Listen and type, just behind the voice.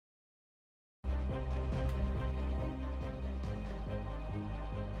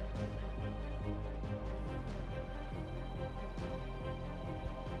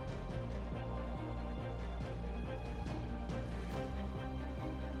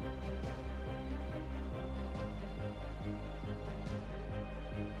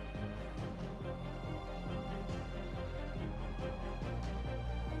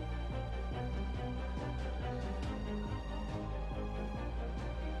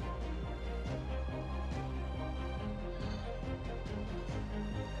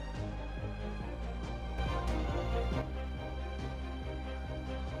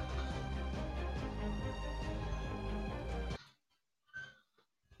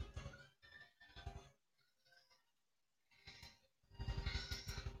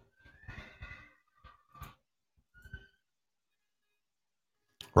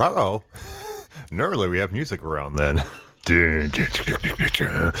Uh-oh. Normally we have music around then.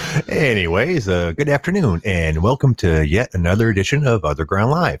 Anyways, good afternoon and welcome to yet another edition of OtherGround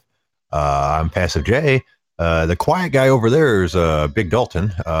Live. I'm Passive J. The quiet guy over there is Big Dalton.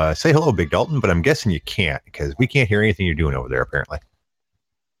 Say hello, Big Dalton, but I'm guessing you can't because we can't hear anything you're doing over there, apparently.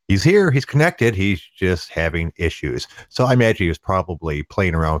 He's here, he's connected, he's just having issues. So I imagine he was probably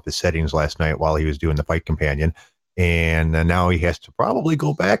playing around with the settings last night while he was doing the Fight Companion. And now he has to probably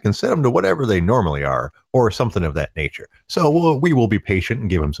go back and set them to whatever they normally are or something of that nature. So we will be patient and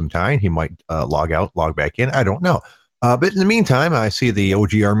give him some time. He might log out, log back in. I don't know. But in the meantime, I see the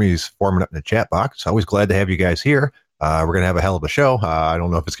OG armies forming up in the chat box. Always glad to have you guys here. We're going to have a hell of a show. I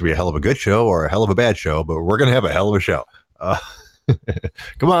don't know if it's going to be a hell of a good show or a hell of a bad show, but we're going to have a hell of a show.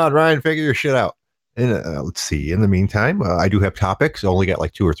 Come on, Ryan, figure your shit out. And let's see. In the meantime, I do have topics. I only got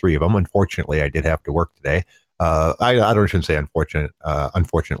like 2 or 3 of them. Unfortunately, I did have to work today. Shouldn't say unfortunate.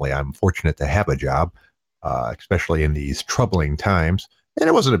 Unfortunately, I'm fortunate to have a job, especially in these troubling times. And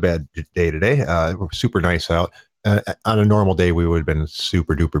it wasn't a bad day today. It was super nice out. On a normal day, we would have been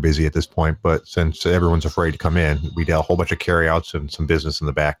super duper busy at this point. But since everyone's afraid to come in, we did a whole bunch of carryouts and some business in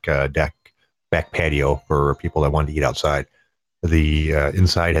the back back patio for people that wanted to eat outside. The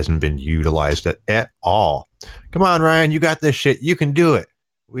inside hasn't been utilized at all. Come on, Ryan, you got this shit. You can do it.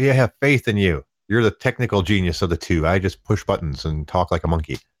 We have faith in you. You're the technical genius of the two. I just push buttons and talk like a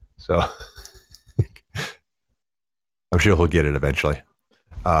monkey. So I'm sure he'll get it eventually.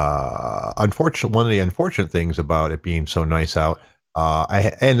 One of the unfortunate things about it being so nice out,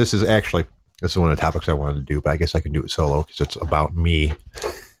 this is one of the topics I wanted to do, but I guess I can do it solo because it's about me.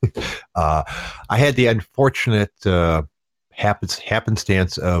 I had the unfortunate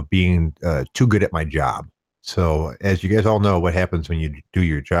happenstance of being too good at my job. So as you guys all know, what happens when you do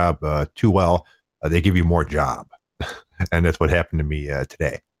your job too well, they give you more job. And that's what happened to me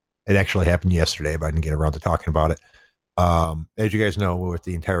today. It actually happened yesterday, but I didn't get around to talking about it. As you guys know, with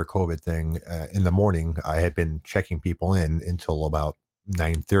the entire COVID thing, in the morning, I had been checking people in until about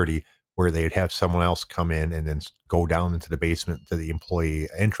 9:30, where they'd have someone else come in and then go down into the basement to the employee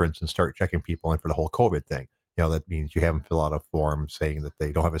entrance and start checking people in for the whole COVID thing. You know, that means you have them fill out a form saying that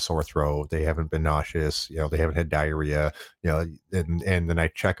they don't have a sore throat, they haven't been nauseous, they haven't had diarrhea, and then I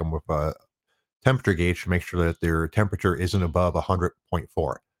check them with a temperature gauge to make sure that their temperature isn't above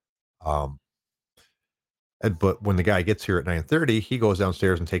 100.4. But when the guy gets here at 9:30, he goes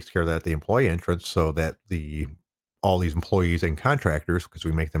downstairs and takes care of that at the employee entrance so that all these employees and contractors, because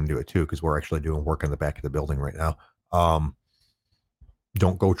we make them do it too, because we're actually doing work in the back of the building right now,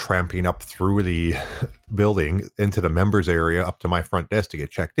 don't go tramping up through the building into the members area up to my front desk to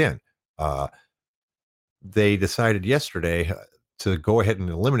get checked in. They decided yesterday to go ahead and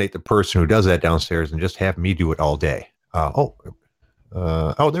eliminate the person who does that downstairs and just have me do it all day. There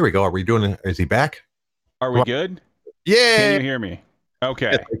we go. Are we doing it? Is he back? Are we good? Yeah. Can you hear me?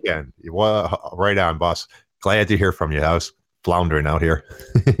 Okay. Yes, I can. Well, right on, boss. Glad to hear from you. I was floundering out here.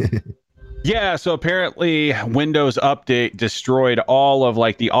 Yeah, so apparently Windows Update destroyed all of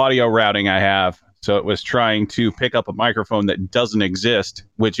the audio routing I have. So it was trying to pick up a microphone that doesn't exist,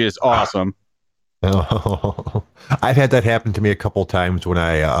 which is awesome. Oh, I've had that happen to me a couple times when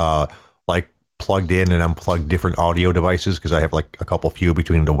I plugged in and unplugged different audio devices because I have a couple few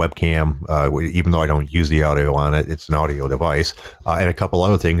between the webcam, even though I don't use the audio on it, it's an audio device, and a couple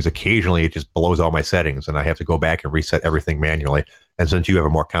other things. Occasionally it just blows all my settings and I have to go back and reset everything manually. And since you have a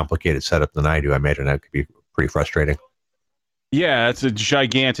more complicated setup than I do, I imagine that could be pretty frustrating. Yeah, it's a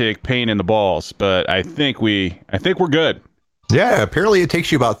gigantic pain in the balls, but I think we're good. Yeah, apparently it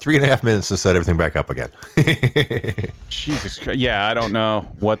takes you about 3.5 minutes to set everything back up again. Jesus Christ. Yeah, I don't know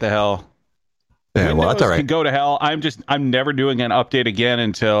what the hell. Yeah, Windows well, that's all right. Can go to hell. I'm never doing an update again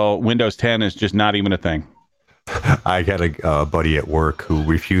until Windows 10 is just not even a thing. I got a buddy at work who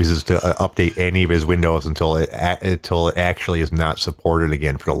refuses to update any of his Windows until it actually is not supported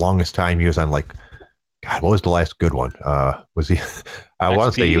again. For the longest time, he was on God, what was the last good one? Was he? I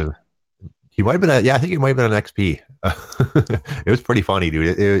want to say he might have been. I think he might have been an XP. It was pretty funny,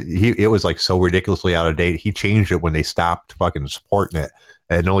 dude. It was so ridiculously out of date. He changed it when they stopped fucking supporting it.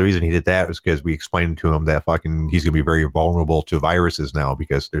 And the only reason he did that was because we explained to him that he's going to be very vulnerable to viruses now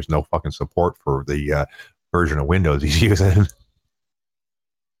because there's no fucking support for the version of Windows he's using.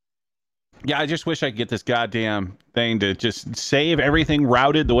 Yeah, I just wish I could get this goddamn thing to just save everything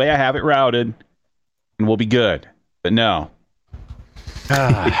routed the way I have it routed, and we'll be good. But no.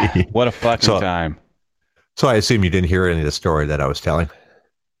 What a fucking time. So I assume you didn't hear any of the story that I was telling.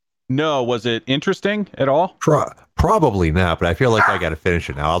 No, was it interesting at all? Probably not, but I feel like I got to finish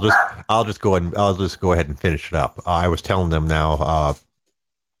it now. I'll just go ahead and finish it up. I was telling them now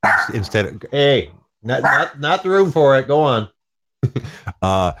instead of, hey, not the room for it. Go on.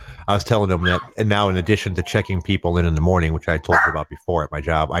 I was telling them that, and now in addition to checking people in the morning, which I told you about before at my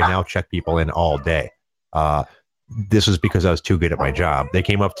job, I now check people in all day. Uh, this is because I was too good at my job. They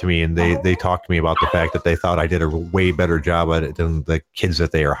came up to me and they talked to me about the fact that they thought I did a way better job at it than the kids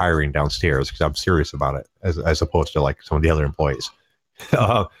that they are hiring downstairs, because I'm serious about it, as opposed to like some of the other employees.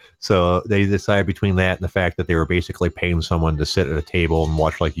 So they decided between that and the fact that they were basically paying someone to sit at a table and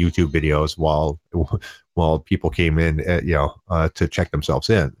watch like YouTube videos while people came in, to check themselves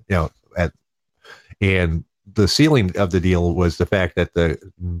in, and the ceiling of the deal was the fact that the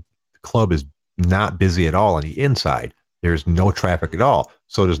club is not busy at all on the inside. There's no traffic at all.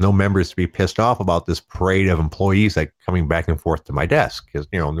 So there's no members to be pissed off about this parade of employees like coming back and forth to my desk, because,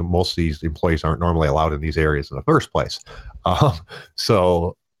 most of these employees aren't normally allowed in these areas in the first place.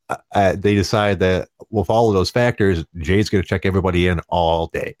 So they decided that with all of those factors, Jay's going to check everybody in all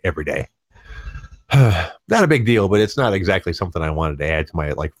day, every day. Not a big deal, but it's not exactly something I wanted to add to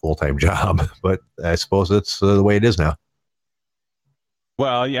my like full-time job. But I suppose it's the way it is now.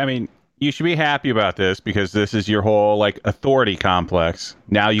 Well, I mean, you should be happy about this because this is your whole like authority complex.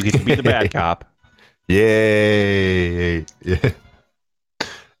 Now you get to be the bad cop. Yay! Yeah.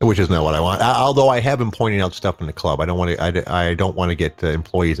 Which is not what I want. Although I have been pointing out stuff in the club, I don't want to. I don't want to get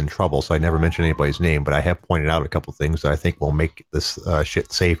employees in trouble, so I never mention anybody's name. But I have pointed out a couple things that I think will make this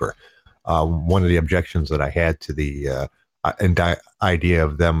shit safer. One of the objections that I had to the idea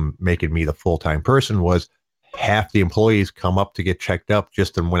of them making me the full-time person was half the employees come up to get checked up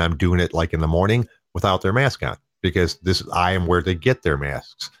just when I'm doing it like in the morning without their mask on, because I am where they get their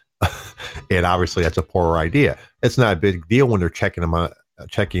masks. And obviously that's a poor idea. It's not a big deal when they're checking them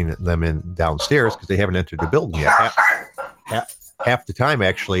in downstairs because they haven't entered the building yet. Half the time,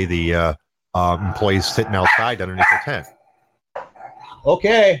 actually, the employees sitting outside underneath the tent.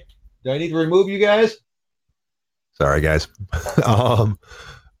 Okay. Do I need to remove you guys? Sorry, guys. But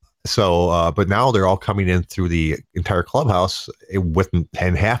now they're all coming in through the entire clubhouse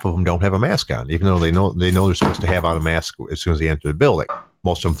and half of them don't have a mask on, even though they know they're supposed to have on a mask as soon as they enter the building.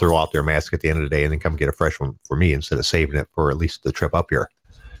 Most of them throw out their mask at the end of the day and then come get a fresh one for me instead of saving it for at least the trip up here.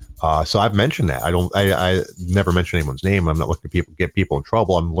 So I've mentioned that. I never mention anyone's name. I'm not looking to get people in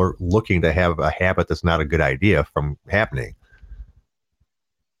trouble. I'm looking to have a habit that's not a good idea from happening.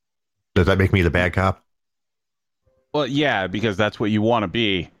 Does that make me the bad cop? Well, yeah, because that's what you want to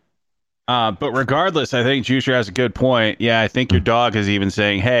be. But regardless, I think Juicer has a good point. Yeah, I think your dog is even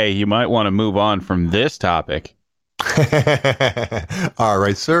saying, hey, you might want to move on from this topic. All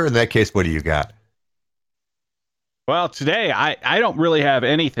right, sir. In that case, what do you got? Well, today, I don't really have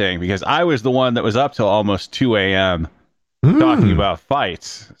anything because I was the one that was up till almost 2 a.m. Talking about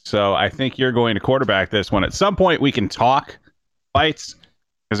fights. So I think you're going to quarterback this one. At some point, we can talk fights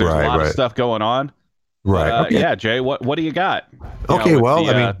because there's a lot of stuff going on. Right. Okay. Yeah, Jay, what do you got?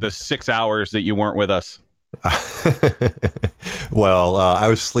 The 6 hours that you weren't with us. Well, I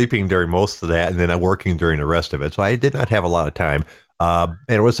was sleeping during most of that and then I'm working during the rest of it. So I did not have a lot of time. And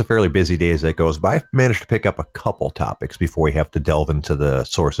it was a fairly busy day as it goes, but I managed to pick up a couple topics before we have to delve into the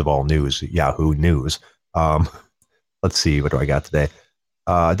source of all news, Yahoo News. Let's see, what do I got today?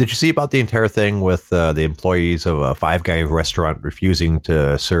 Did you see about the entire thing with the employees of a Five Guys restaurant refusing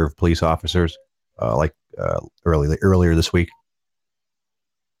to serve police officers? Earlier this week?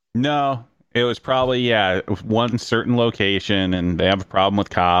 No, it was probably one certain location, and they have a problem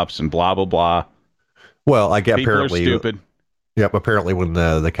with cops and blah blah blah. Well, I get people apparently are stupid. Yep, apparently when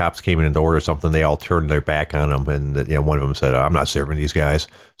the cops came in and ordered something, they all turned their back on them, and one of them said, "I'm not serving these guys,"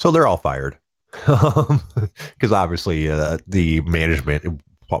 so they're all fired. Because obviously the management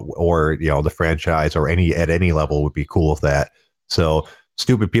or the franchise or at any level would be cool with that. So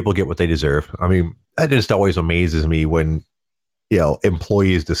stupid people get what they deserve. I mean, that just always amazes me when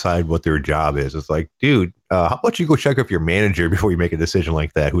employees decide what their job is. It's like, dude, how about you go check with your manager before you make a decision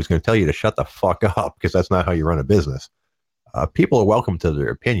like that? Who's going to tell you to shut the fuck up? Because that's not how you run a business. People are welcome to their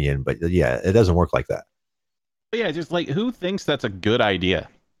opinion, but yeah, it doesn't work like that. Yeah, just like, who thinks that's a good idea?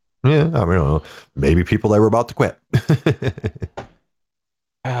 Yeah, I mean, maybe people that were about to quit.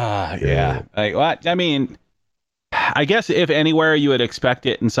 Yeah. Like, what? I mean, I guess if anywhere you would expect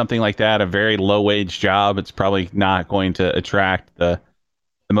it in something like that, a very low wage job, it's probably not going to attract the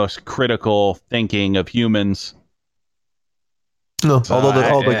most critical thinking of humans. No, so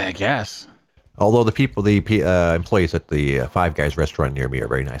I guess. Although the employees at the Five Guys restaurant near me are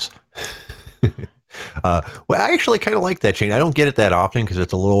very nice. Well, I actually kind of like that chain. I don't get it that often because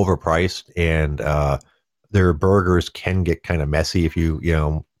it's a little overpriced, and their burgers can get kind of messy if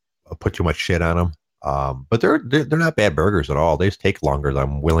you put too much shit on them. But they're not bad burgers at all. They just take longer than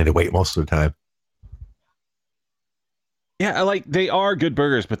I'm willing to wait most of the time. Yeah, like they are good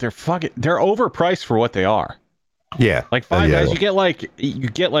burgers, but they're overpriced for what they are. Yeah, Like Five yeah, Guys, you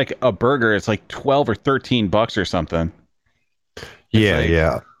get like a burger, it's like 12 or 13 bucks or something. It's yeah, like,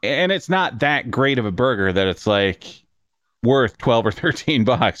 yeah. and it's not that great of a burger that it's like worth 12 or 13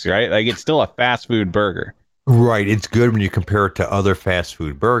 bucks, right? Like it's still a fast food burger. Right. It's good when you compare it to other fast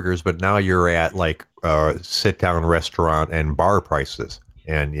food burgers, but now you're at like sit down restaurant and bar prices.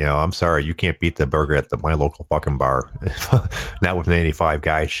 And I'm sorry, you can't beat the burger at my local fucking bar. Not with any Five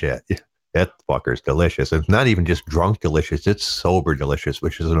Guys shit. That fucker's delicious. It's not even just drunk delicious; it's sober delicious,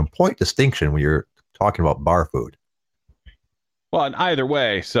 which is an important distinction when you're talking about bar food. Well, and either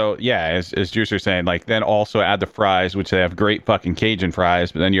way, so yeah, as Juicer's saying, like then also add the fries, which they have great fucking Cajun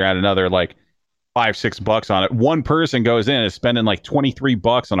fries, but then you add another like 5, $6 on it. One person goes in and is spending like 23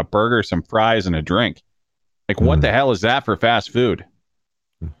 bucks on a burger, some fries, and a drink. Like, what the Mm. hell is that for fast food?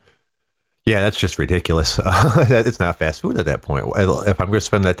 Yeah, that's just ridiculous. It's not fast food at that point. If I'm going to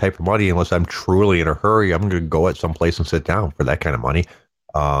spend that type of money, unless I'm truly in a hurry, I'm going to go at some place and sit down for that kind of money.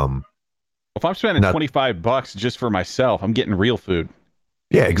 Um, If I'm spending not 25 bucks just for myself, I'm getting real food.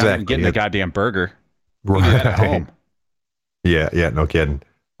 Yeah, I'm not even exactly. getting a goddamn burger. You can do that at Right. home. Yeah, yeah, no kidding.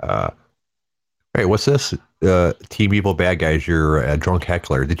 Hey, what's this? Team Evil Bad Guys, you're a drunk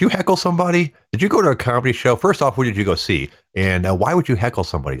heckler. Did you heckle somebody? Did you go to a comedy show? First off, who did you go see? And why would you heckle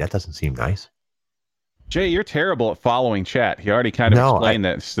somebody? That doesn't seem nice. Jay, you're terrible at following chat. He already kind of No, explained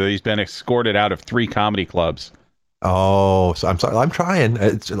that. So he's been escorted out of 3 comedy clubs. oh, so I'm sorry. I'm trying.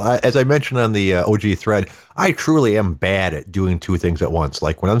 As I mentioned on the OG thread, I truly am bad at doing two things at once.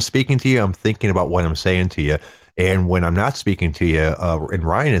 Like when I'm speaking to you, I'm thinking about what I'm saying to you. And when I'm not speaking to you, and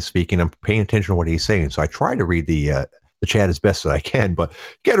Ryan is speaking, I'm paying attention to what he's saying. So I try to read the chat as best as I can, but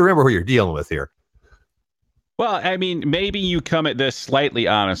you got to remember who you're dealing with here. Well, I mean, maybe you come at this slightly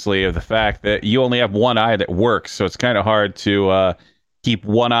honestly of the fact that you only have one eye that works. So it's kind of hard to keep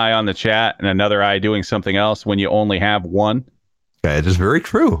one eye on the chat and another eye doing something else when you only have one. Yeah, it is very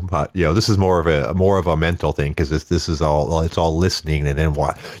true, but this is more of a mental thing because this is all it's all listening and then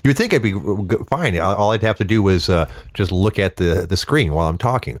what you would think I'd be fine. All I'd have to do is just look at the screen while I'm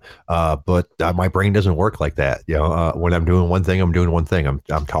talking, but my brain doesn't work like that. When I'm doing one thing, I'm doing one thing.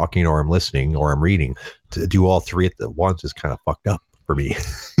 I'm talking or I'm listening or I'm reading. To do all three at the once is kind of fucked up for me.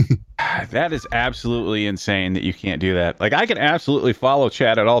 That is absolutely insane that you can't do that. Like, I can absolutely follow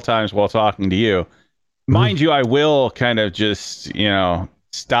chat at all times while talking to you. Mind you, I will kind of just,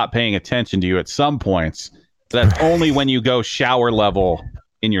 stop paying attention to you at some points. That's only when you go shower level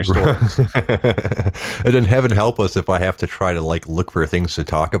in your stories. And then heaven help us if I have to try to like look for things to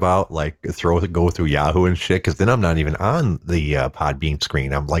talk about, like go through Yahoo and shit, because then I'm not even on the Podbean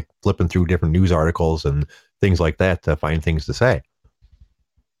screen. I'm like flipping through different news articles and things like that to find things to say.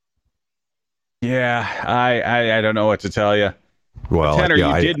 Yeah, I don't know what to tell you. Well, Tanner,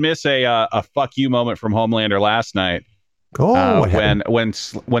 yeah, you did miss a fuck you moment from Homelander last night. what happened?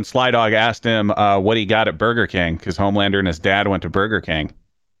 When Sly Dog asked him what he got at Burger King, because Homelander and his dad went to Burger King,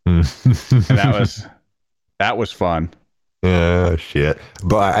 and that was fun. Shit.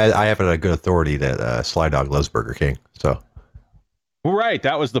 But I have it a good authority that Sly Dog loves Burger King. So Right,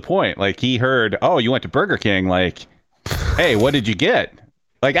 that was the point. Like he heard, oh, you went to Burger King. Like, hey, what did you get?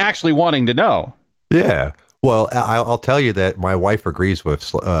 Like actually wanting to know. yeah. Well, I'll tell you that my wife agrees with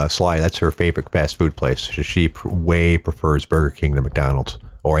Sly. That's her favorite fast food place. She way prefers Burger King to McDonald's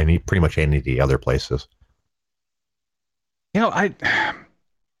or pretty much any of the other places. I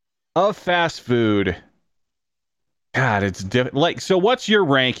of fast food. God, it's like so. What's your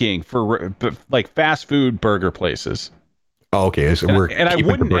ranking for like fast food burger places? Oh, okay, so we're And I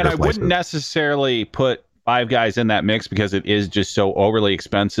keeping the wouldn't and burger I wouldn't places. necessarily put Five Guys in that mix because it is just so overly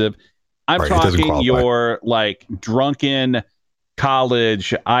expensive. I'm Right, it doesn't talking qualify. your like drunken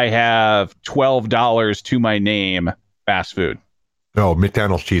college. I have $12 to my name fast food. No,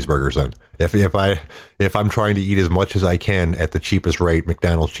 McDonald's cheeseburgers. Then, if I'm trying to eat as much as I can at the cheapest rate,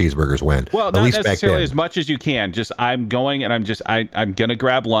 McDonald's cheeseburgers win. Well, At not least back necessarily then. as much as you can. Just I'm going and I'm gonna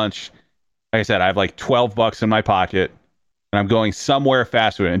grab lunch. Like I said, I have like 12 bucks in my pocket and I'm going somewhere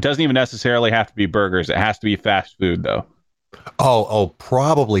fast food. And it doesn't even necessarily have to be burgers. It has to be fast food though. Oh,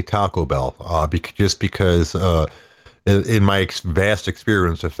 probably Taco Bell. Just because in my vast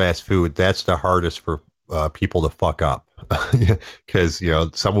experience of fast food, that's the hardest for people to fuck up because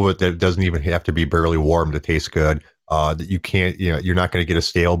some of it that doesn't even have to be barely warm to taste good. That you can't, you're not going to get a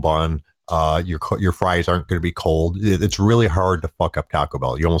stale bun. Your fries aren't going to be cold. It's really hard to fuck up Taco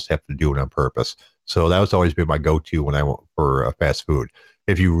Bell. You almost have to do it on purpose. So that was always been my go-to when I went for fast food.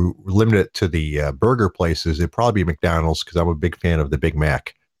 If you limit it to the burger places, it'd probably be McDonald's because I'm a big fan of the Big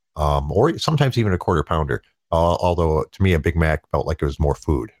Mac, or sometimes even a quarter pounder. Although to me, a Big Mac felt like it was more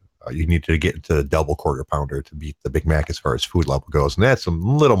food. You need to get to the double quarter pounder to beat the Big Mac as far as food level goes, and that's a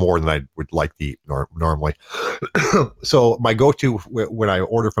little more than I would like to eat normally. So my go-to when I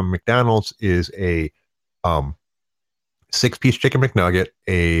order from McDonald's is a 6-piece chicken McNugget,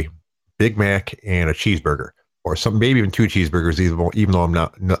 a Big Mac, and a cheeseburger, or some maybe even 2 cheeseburgers. Even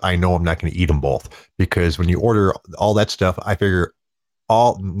though I know I'm not going to eat them both, because when you order all that stuff, I figure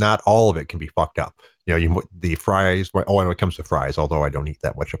not all of it can be fucked up. The fries. Oh, when it comes to fries, although I don't eat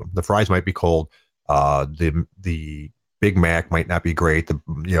that much of them, the fries might be cold. The Big Mac might not be great. The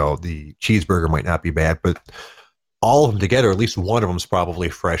cheeseburger might not be bad, but all of them together, at least one of them is probably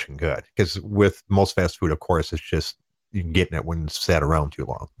fresh and good. Because with most fast food, of course, it's just you getting it when it's sat around too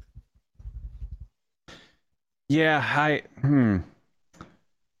long. Yeah,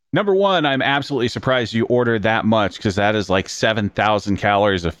 Number one, I'm absolutely surprised you ordered that much because that is like 7,000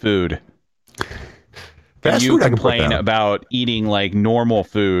 calories of food. Fast you food, complain about eating like normal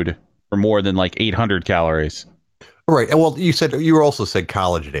food for more than like 800 calories. Right. Well, you also said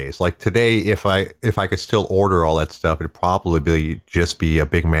college days. Like today, if I could still order all that stuff, it'd probably just be a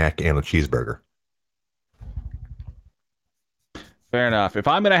Big Mac and a cheeseburger. Fair enough. If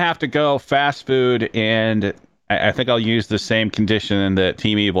I'm going to have to go fast food, and I think I'll use the same condition that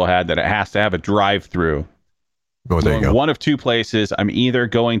Team Evil had, that it has to have a drive-through. Oh, there you go. One of 2 places. I'm either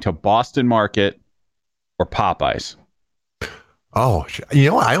going to Boston Market or Popeyes. Oh,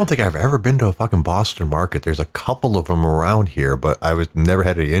 I don't think I've ever been to a fucking Boston Market. There's a couple of them around here, but I never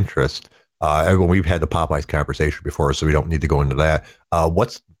had any interest. We've had the Popeyes conversation before, so we don't need to go into that.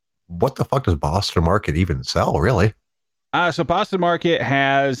 What the fuck does Boston Market even sell, really? So Boston Market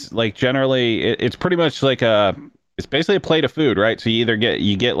has like generally it's pretty much like it's basically a plate of food, right? So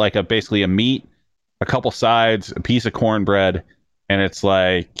you get like basically a meat, a couple sides, a piece of cornbread, and it's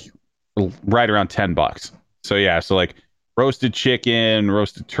like right around $10. So yeah, so like roasted chicken,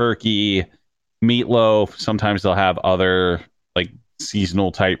 roasted turkey, meatloaf. Sometimes they'll have other like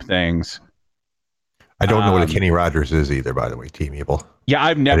seasonal type things. I don't know what a Kenny Rogers is either, by the way, Team Evil. Yeah,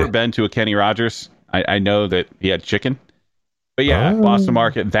 I've never been to a Kenny Rogers. I know that he had chicken. But yeah, Boston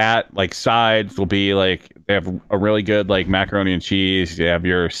Market, that like sides will be like they have a really good like macaroni and cheese. You have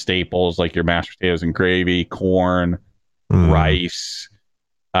your staples like your mashed potatoes and gravy, corn, rice,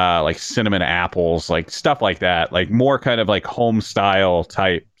 like cinnamon apples, like stuff like that. Like more kind of like home style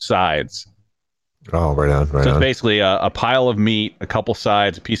type sides. Oh, right on. So it's basically a pile of meat, a couple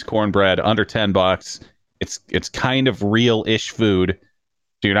sides, a piece of cornbread, under $10. It's kind of real-ish food.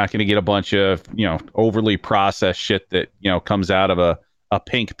 So you're not going to get a bunch of, overly processed shit that, comes out of a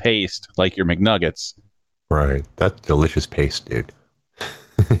pink paste like your McNuggets. Right. That's delicious paste, dude.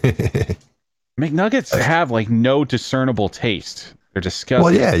 McNuggets have like no discernible taste. They're disgusting.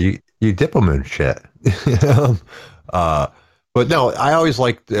 Well, yeah, you dip them in shit. But no, I always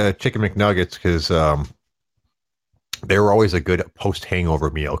liked chicken McNuggets because they were always a good post-hangover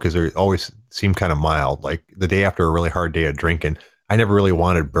meal because they always seemed kind of mild. Like the day after a really hard day of drinking, I never really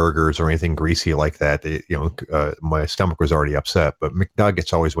wanted burgers or anything greasy like that. My stomach was already upset, but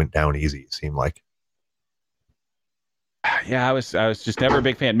McNuggets always went down easy, it seemed like. Yeah, I was just never a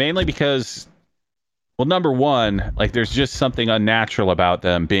big fan, mainly because, well, number one, like there's just something unnatural about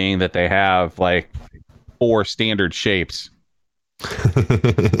them, being that they have like 4 standard shapes.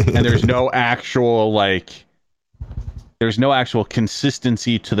 And there's no actual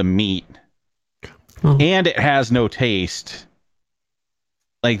consistency to the meat. And it has no taste.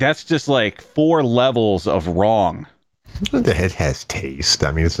 Like that's just like 4 levels of wrong. It has taste.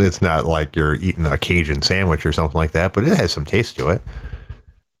 I mean, it's not like you're eating a Cajun sandwich or something like that, but it has some taste to it.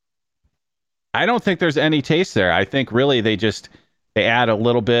 I don't think there's any taste there. I think really they add a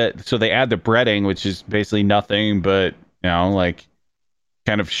little bit. So they add the breading, which is basically nothing but, like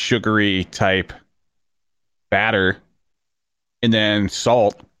kind of sugary type batter, and then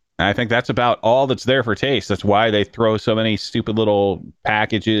salt. And I think that's about all that's there for taste. That's why they throw so many stupid little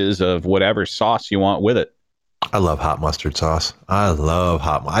packages of whatever sauce you want with it. I love hot mustard sauce. I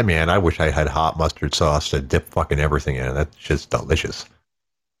wish I had hot mustard sauce to dip fucking everything in. That's just delicious.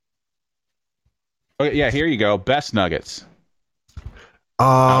 Okay, yeah, here you go. Best nuggets.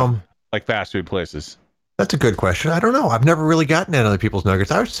 Like fast food places. That's a good question. I don't know. I've never really gotten at other people's nuggets.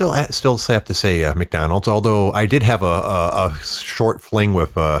 I would still have to say McDonald's, although I did have a short fling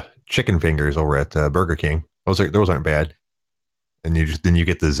with chicken fingers over at Burger King. Those aren't bad. And then you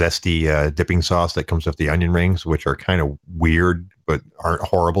get the zesty dipping sauce that comes with the onion rings, which are kind of weird but aren't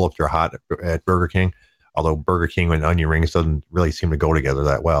horrible if you're hot at Burger King. Although Burger King and onion rings doesn't really seem to go together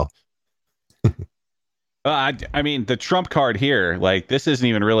that well. I mean, the trump card here, like, this isn't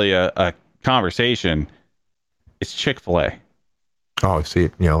even really a conversation. It's Chick-fil-A. Oh,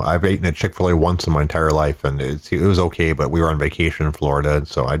 see, I've eaten at Chick-fil-A once in my entire life, and it was okay, but we were on vacation in Florida, and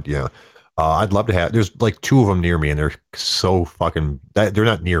so I'd love to have. There's like two of them near me, and they're so fucking. They're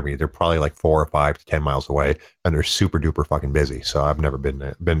not near me. They're probably like 4 or 5 to 10 miles away, and they're super duper fucking busy. So I've never been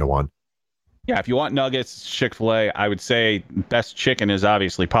to one. Yeah, if you want nuggets, Chick-fil-A. I would say best chicken is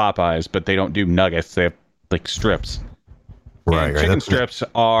obviously Popeyes, but they don't do nuggets. They have like strips. Right, And chicken strips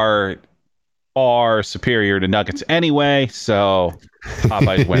are far superior to nuggets anyway, so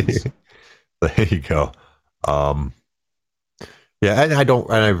Popeyes wins. There you go. Yeah, and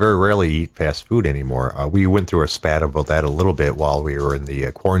I very rarely eat fast food anymore. We went through a spat about that a little bit while we were in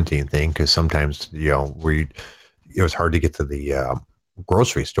the quarantine thing, because sometimes, it was hard to get to the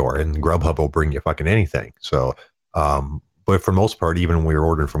grocery store, and Grubhub will bring you fucking anything. So, but for the most part, even when we were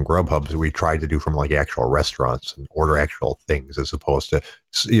ordering from Grubhub, we tried to do from like actual restaurants and order actual things as opposed to,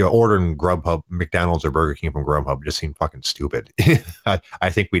 ordering Grubhub, McDonald's or Burger King from Grubhub just seemed fucking stupid. I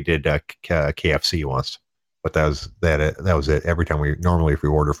think we did KFC once. But that was it. Every time if we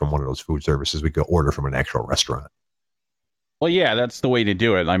order from one of those food services, we go order from an actual restaurant. Well, yeah, that's the way to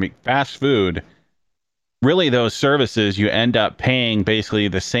do it. I mean, fast food, really those services, you end up paying basically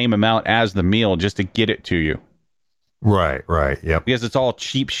the same amount as the meal just to get it to you. Right, yep. Because it's all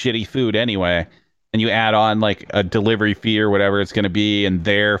cheap, shitty food anyway. And you add on like a delivery fee or whatever it's going to be, and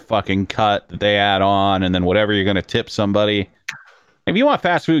their fucking cut that they add on, and then whatever you're going to tip somebody. If you want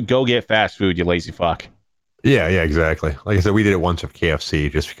fast food, go get fast food, you lazy fuck. Yeah, exactly. Like I said, we did it once with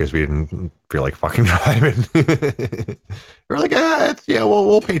KFC just because we didn't feel like fucking driving. We're like,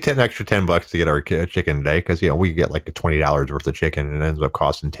 we'll pay $10 to get our chicken today because we get like $20 worth of chicken, and it ends up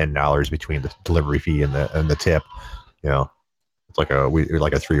costing $10 between the delivery fee and the tip. It's like a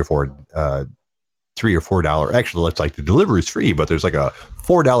 $3 or $4. Actually, it's like the delivery is free, but there's like a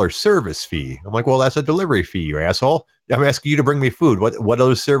 $4 service fee. I'm like, well, that's a delivery fee, you asshole. I'm asking you to bring me food. What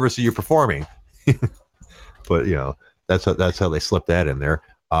other service are you performing? But that's how they slip that in there,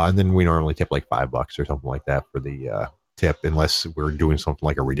 and then we normally tip like $5 or something like that for the tip, unless we're doing something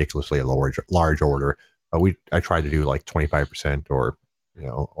like a ridiculously large order. I try to do like 25% or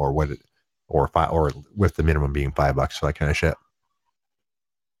or with the minimum being $5, so that kind of shit.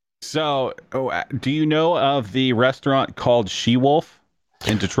 So, do you know of the restaurant called She-Wolf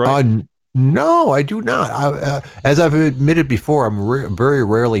in Detroit? No, I do not. As I've admitted before, I'm very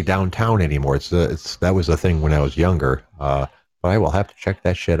rarely downtown anymore. That was a thing when I was younger. But I will have to check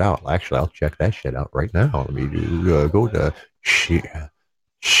that shit out. Actually, I'll check that shit out right now. Let me go to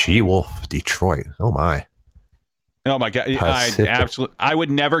She-Wolf Detroit. Oh my. Oh my God. I would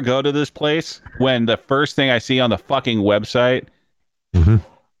never go to this place when the first thing I see on the fucking website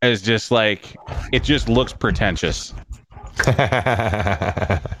is just like, it just looks pretentious.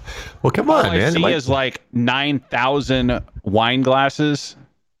 Well, come on, All man. I see is like 9,000 wine glasses.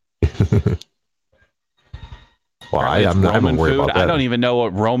 Well, I'm not worried about that. I don't even know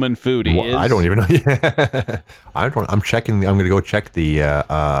what Roman food is. I don't even know. I'm checking. I'm going to go check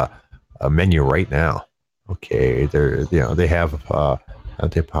the menu right now. Okay, they have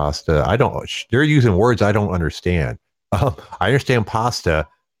antipasta. They're using words I don't understand. I understand pasta.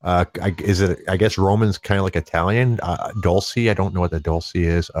 Is it? I guess Roman's kind of like Italian. Dulce. I don't know what the dulce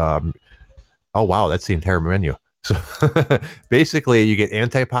is. Oh wow, that's the entire menu. So basically, you get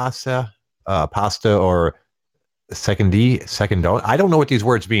antipasta, pasta, or secondo. I don't know what these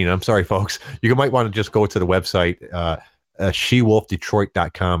words mean. I'm sorry, folks. You might want to just go to the website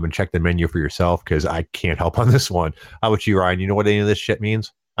shewolfdetroit.com and check the menu for yourself, because I can't help on this one. How about you, Ryan? You know what any of this shit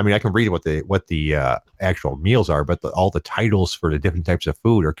means? I mean, I can read what the actual meals are, but all the titles for the different types of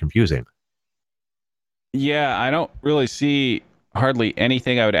food are confusing. Yeah, I don't really see hardly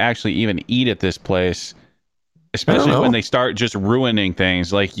anything I would actually even eat at this place, especially when they start just ruining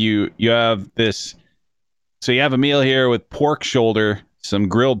things. Like you have this, so you have a meal here with pork shoulder, some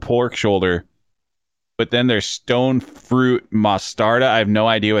grilled pork shoulder, but then there's stone fruit mostarda. I have no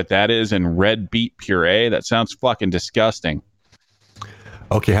idea what that is, and red beet puree. That sounds fucking disgusting.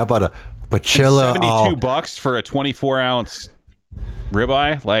 Okay, how about a bacilla? $72 for a 24-ounce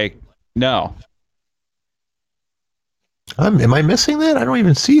ribeye? Like, no. Am I missing that? I don't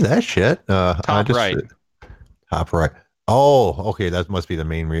even see that shit. Top right. Top right. Oh, okay. That must be the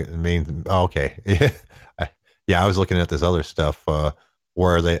main. Okay. Yeah, I was looking at this other stuff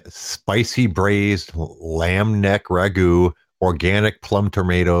where the spicy braised lamb neck ragu organic plum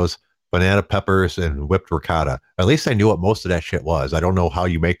tomatoes, banana peppers, and whipped ricotta. At least I knew what most of that shit was. I don't know how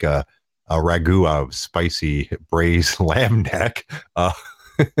you make a ragu out of spicy braised lamb neck. But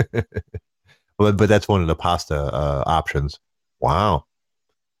that's one of the pasta options. Wow.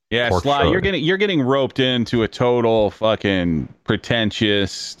 Yeah, Pork Sly, shoulder. you're getting roped into a total fucking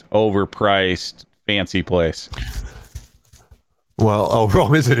pretentious, overpriced, fancy place. Well, oh,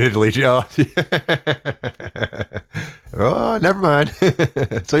 Rome is in Italy, Joe. Oh, never mind.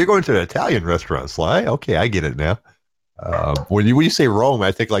 So you're going to an Italian restaurant, Sly? Okay, I get it now. When you say Rome,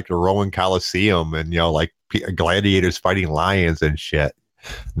 I think like the Roman Colosseum and like gladiators fighting lions and shit.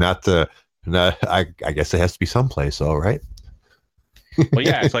 Not the, not. I guess it has to be someplace, though, right? Well,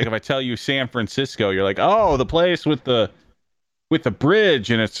 yeah, it's like if I tell you San Francisco, you're like, oh, the place with the bridge,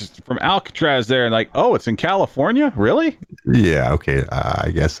 and it's from Alcatraz there, and like, oh, it's in California, really? Yeah. Okay.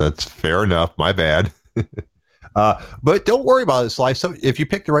 I guess that's fair enough. My bad. But don't worry about it, Slice. So if you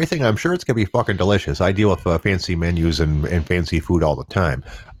pick the right thing, I'm sure it's gonna be fucking delicious. I deal with fancy menus and fancy food all the time.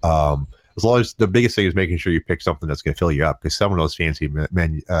 As long as the biggest thing is making sure you pick something that's gonna fill you up, because some of those fancy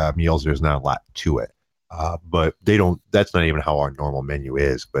meals, there's not a lot to it. But they don't. That's not even how our normal menu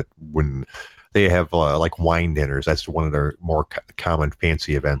is. But when they have like wine dinners, that's one of their more common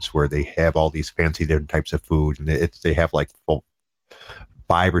fancy events where they have all these fancy different types of food, and they have like full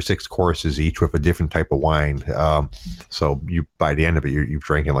 5 or 6 courses each with a different type of wine. So you by the end of it, you've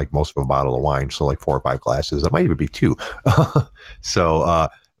drinking like most of a bottle of wine. So like 4 or 5 glasses. It might even be 2. So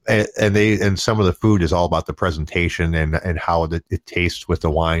and some of the food is all about the presentation and how it tastes with the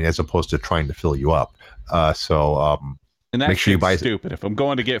wine as opposed to trying to fill you up. So And make that's sure you buy stupid. If I'm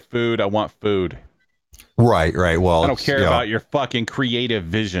going to get food, I want food. Right. Well, I don't care about your fucking creative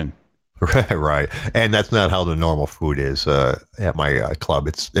vision. Right, and that's not how the normal food is at my club.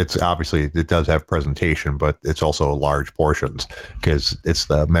 It's obviously it does have presentation, but it's also large portions because it's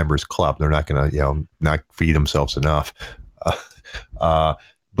the members club. They're not going to not feed themselves enough.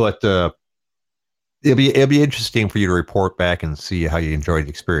 But it'll be interesting for you to report back and see how you enjoyed the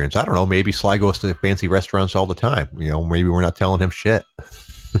experience. I don't know. Maybe Sly goes to fancy restaurants all the time. Maybe we're not telling him shit.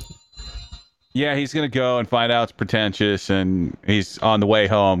 Yeah, he's gonna go and find out it's pretentious, and he's on the way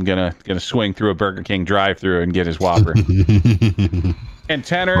home gonna swing through a Burger King drive-through and get his Whopper. And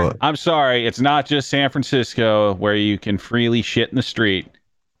Tenor, Well, I'm sorry, it's not just San Francisco where you can freely shit in the street.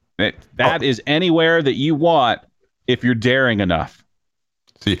 That is anywhere that you want if you're daring enough.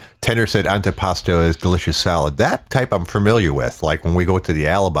 See, Tenor said antipasto is delicious salad. That type I'm familiar with. Like when we go to the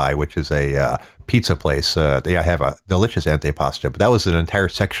Alibi, which is a pizza place, they have a delicious antipasto. But that was an entire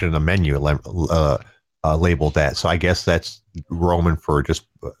section of the menu labeled that. So I guess that's Roman for just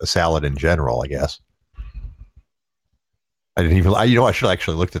a salad in general, I guess. I didn't even, I should have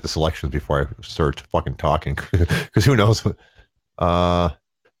actually looked at the selections before I started fucking talking. Because who knows?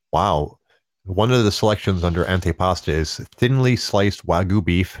 Wow. One of the selections under antepasta is thinly sliced Wagyu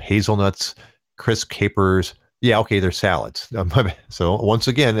beef, hazelnuts, crisp capers. Yeah, okay, they're salads. So once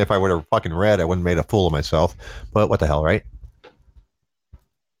again, if I would have fucking read, I wouldn't have made a fool of myself. But what the hell, right?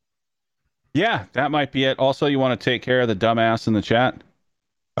 Yeah, that might be it. Also, you want to take care of the dumbass in the chat?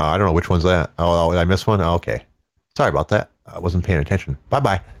 I don't know which one's that. Oh, did I miss one? Oh, okay. Sorry about that. I wasn't paying attention.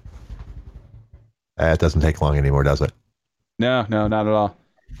 Bye-bye. It doesn't take long anymore, does it? No, not at all.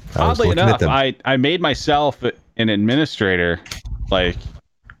 Oddly enough, I made myself an administrator like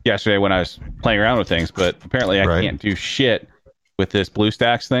yesterday when I was playing around with things, but apparently I can't do shit with this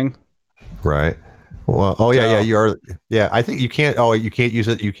BlueStacks thing. Right. Well, yeah, you are. Yeah, I think you can't. Oh, you can't use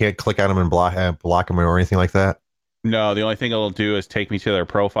it. You can't click on them and block them or anything like that. No, the only thing it'll do is take me to their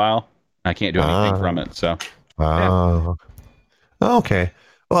profile. I can't do anything from it. So. Yeah. Okay.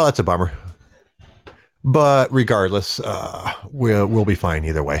 Well, that's a bummer. But regardless, we'll be fine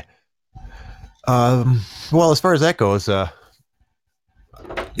either way. Well, as far as that goes,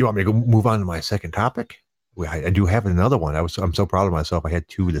 you want me to move on to my second topic? I do have another one. I'm so proud of myself. I had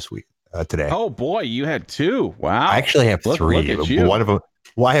 2 this week today. Oh boy, you had 2! Wow. I actually have 3. Look at you. One of them.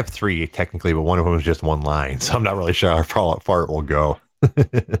 Well, I have 3 technically, but one of them is just one line, so I'm not really sure how far it will go.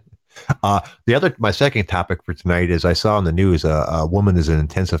 My second topic for tonight is I saw in the news a woman was in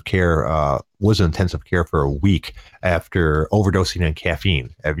intensive care for a week after overdosing on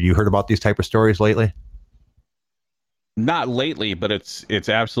caffeine. Have you heard about these type of stories lately? Not lately, but it's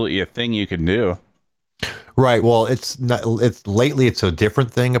absolutely a thing you can do. Right. Well, it's a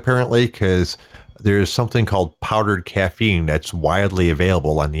different thing apparently because there's something called powdered caffeine that's widely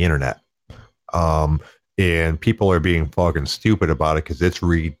available on the internet. And people are being fucking stupid about it because it's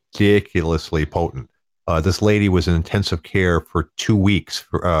ridiculously potent. This lady was in intensive care for 2 weeks.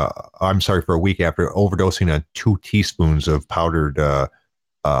 For a week after overdosing on 2 teaspoons of powdered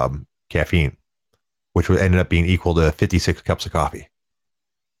caffeine, which ended up being equal to 56 cups of coffee.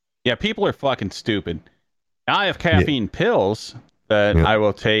 Yeah, people are fucking stupid. I have Yeah, caffeine pills that yeah, I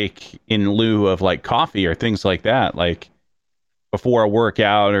will take in lieu of like coffee or things like that, like before a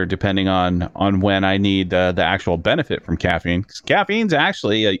workout or depending on when I need the actual benefit from caffeine. 'Cause caffeine's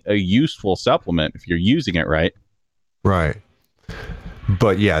actually a useful supplement if you're using it right. right.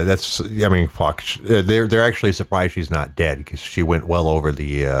 But yeah, I mean, fuck. They're actually surprised she's not dead because she went well over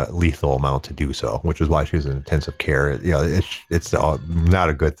the lethal amount to do so, which is why she's in intensive care. You know, it's not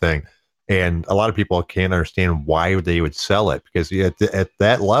a good thing, and a lot of people can't understand why they would sell it because at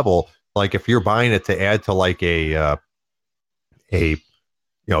that level, like if you're buying it to add to like a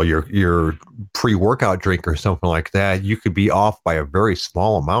your pre-workout drink or something like that, you could be off by a very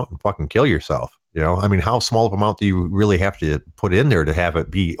small amount and fucking kill yourself. You know, I mean, how small of amount do you really have to put in there to have it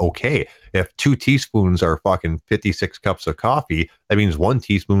be okay? If 2 teaspoons are fucking 56 cups of coffee, that means 1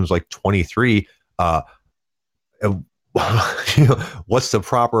 teaspoon is like 23. You know, what's the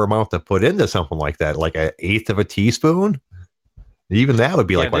proper amount to put into something like that? Like an eighth of a teaspoon? Even that would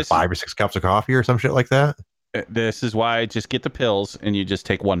be Yeah, like what, 5 or 6 cups of coffee or some shit like that. this is why I just get the pills and you just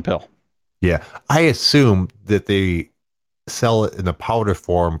take one pill. Yeah, I assume that they sell it in a powder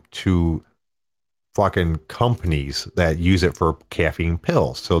form to fucking companies that use it for caffeine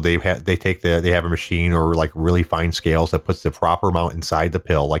pills. So they have a machine or like really fine scales that puts the proper amount inside the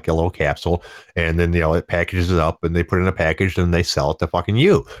pill, like a little capsule, and then it packages it up and they put it in a package and they sell it to fucking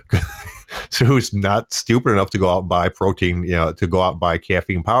you. So who's not stupid enough to go out and buy protein, to go out and buy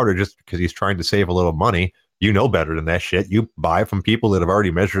caffeine powder just because he's trying to save a little money. You know better than that shit. You buy from people that have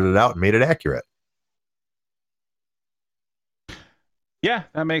already measured it out and made it accurate. Yeah,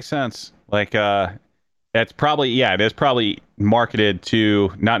 that makes sense. Like that's probably yeah, it is probably marketed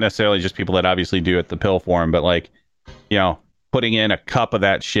to not necessarily just people that obviously do it the pill form, but like, you know, putting in a cup of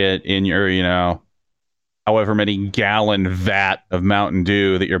that shit in your, however many gallon vat of Mountain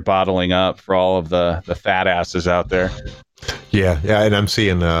Dew that you're bottling up for all of the fat asses out there. Yeah, yeah, and I'm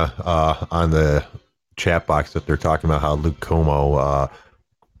seeing on the chat box that they're talking about how Luke Como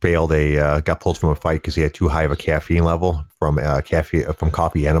got pulled from a fight because he had too high of a caffeine level from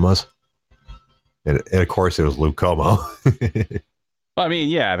coffee enemas, and of course it was Luke Como. Well, I mean,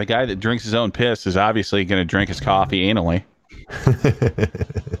 yeah, the guy that drinks his own piss is obviously going to drink his coffee anally.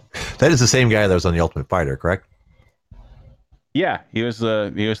 That is the same guy that was on the Ultimate Fighter, correct? Yeah, he was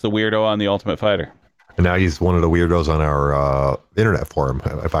the weirdo on the Ultimate Fighter. And now he's one of the weirdos on our internet forum,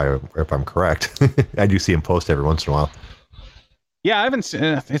 if I'm correct. I do see him post every once in a while. Yeah, I haven't.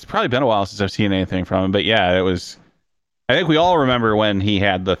 It's probably been a while since I've seen anything from him, but yeah, it was. I think we all remember when he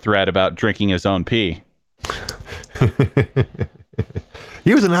had the thread about drinking his own pee.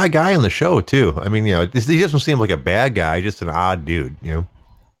 He was an odd guy on the show too. I mean, he doesn't seem like a bad guy, just an odd dude.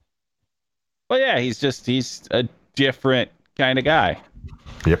 Well, yeah, he's a different kind of guy.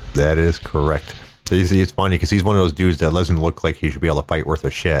 Yep, that is correct. He's funny because he's one of those dudes that doesn't look like he should be able to fight worth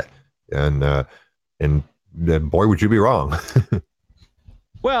a shit, and boy, would you be wrong.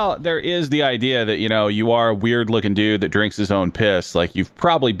 Well, there is the idea that, you are a weird looking dude that drinks his own piss. Like, you've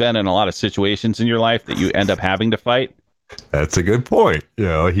probably been in a lot of situations in your life that you end up having to fight. That's a good point.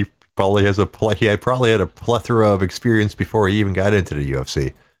 He probably had a plethora of experience before he even got into the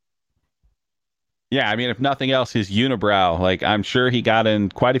UFC. Yeah, I mean, if nothing else, his unibrow, like, I'm sure he got in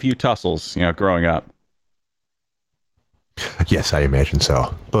quite a few tussles, growing up. Yes, I imagine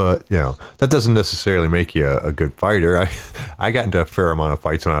so. But, that doesn't necessarily make you a good fighter. I got into a fair amount of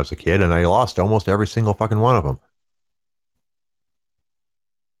fights when I was a kid, and I lost almost every single fucking one of them.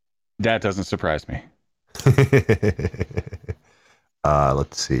 That doesn't surprise me.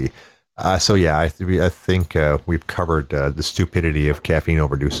 Let's see. So, yeah, I think we've covered the stupidity of caffeine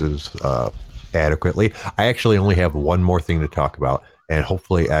overdoses adequately. I actually only have one more thing to talk about, and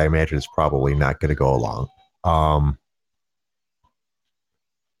hopefully, I imagine it's probably not going to go along.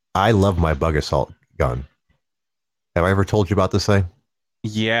 I love my bug assault gun. Have I ever told you about this thing?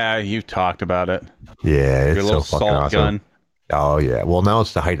 Yeah, you talked about it. Yeah, it's Your little so fucking salt awesome. gun. Oh yeah. Well, now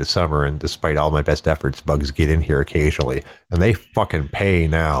it's the height of summer, and despite all my best efforts, bugs get in here occasionally, and they fucking pay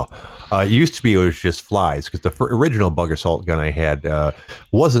now. It used to be it was just flies because the original bug assault gun I had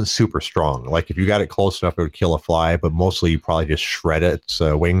wasn't super strong. Like if you got it close enough, it would kill a fly, but mostly you probably just shred its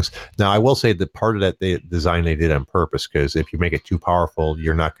wings. Now I will say that part of that design they did on purpose because if you make it too powerful,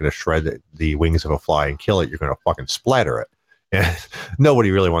 you're not going to shred the wings of a fly and kill it. You're going to fucking splatter it, and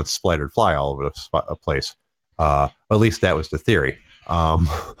nobody really wants splattered fly all over the place. At least that was the theory. Um,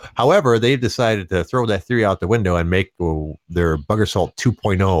 However, they've decided to throw that theory out the window and make their Bug Assault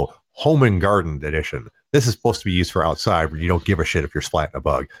 2.0 Home and Garden Edition. This is supposed to be used for outside, where you don't give a shit if you're splatting a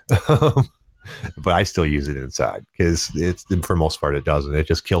bug. But I still use it inside because it's for the most part it doesn't. It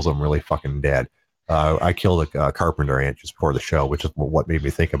just kills them really fucking dead. I killed a carpenter ant just before the show, which is what made me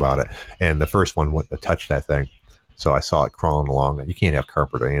think about it. And the first one wouldn't have touched that thing. So I saw it crawling along. You can't have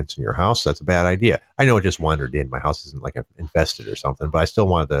carpenter ants in your house. That's a bad idea. I know it just wandered in. My house isn't like infested or something, but I still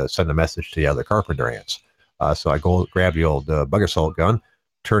wanted to send a message to the other carpenter ants. So I go grab the old Bug Assault gun,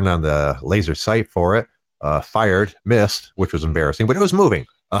 turned on the laser sight for it, fired, missed, which was embarrassing, but it was moving.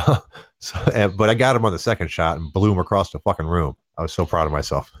 But I got him on the second shot and blew him across the fucking room. I was so proud of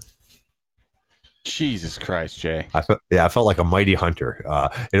myself. Jesus Christ, Jay. I felt like a mighty hunter.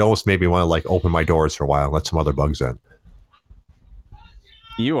 It almost made me want to like open my doors for a while and let some other bugs in.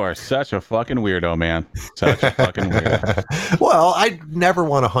 You are such a fucking weirdo, man. Such a fucking weirdo. Well, I never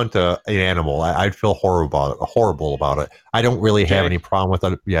want to hunt an animal. I'd feel horrible about it. I don't really have any problem with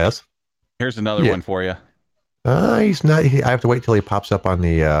it. Yes. Here's another one for you. He's not. I have to wait till he pops up on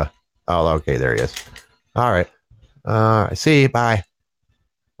the. Oh, okay, there he is. All right. See you. Bye.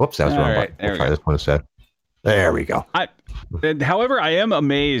 Whoops, that was wrong. Right, we'll try this one instead. There we go. However, I am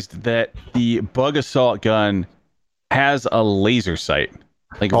amazed that the Bug Assault gun has a laser sight.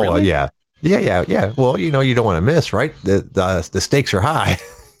 Like, really? Yeah. Well, you don't want to miss, right? The stakes are high.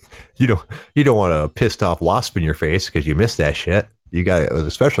 you don't want a pissed off wasp in your face because you missed that shit. You got,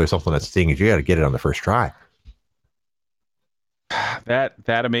 especially something that stings. You got to get it on the first try. That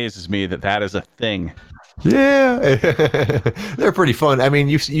amazes me that is a thing. Yeah, they're pretty fun. I mean,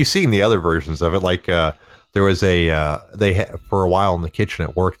 you've seen the other versions of it. Like there was for a while in the kitchen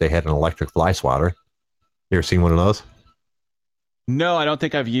at work, they had an electric fly swatter. You ever seen one of those? No, I don't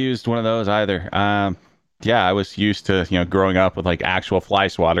think I've used one of those either. Yeah, I was used to growing up with like actual fly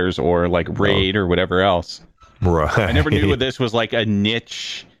swatters or like Raid or whatever else. Right. I never knew this was like a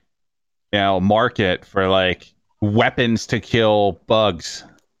niche, market for like weapons to kill bugs.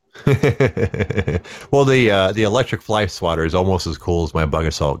 Well, the electric fly swatter is almost as cool as my Bug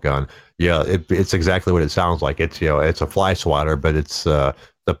Assault gun. Yeah, it's exactly what it sounds like. It's it's a fly swatter, but it's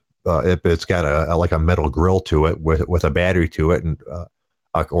it's got a metal grill to it with a battery to it, and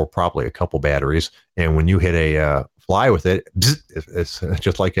or probably a couple batteries. And when you hit a fly with it, it's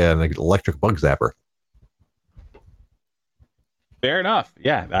just like an electric bug zapper. Fair enough.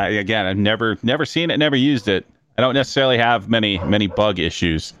 Yeah. I've never seen it, never used it. I don't necessarily have many bug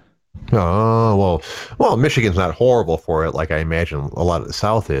issues. Oh, well, Michigan's not horrible for it, like I imagine a lot of the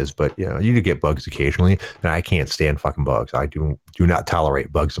South is, but you do get bugs occasionally, and I can't stand fucking bugs. I do not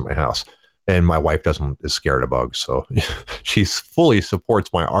tolerate bugs in my house, and my wife is scared of bugs, so she fully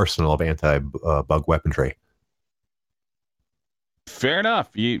supports my arsenal of anti-bug weaponry. Fair enough.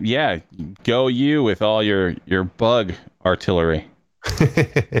 Go you with all your bug artillery.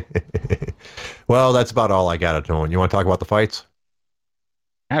 Well, that's about all I got to know. You want to talk about the fights?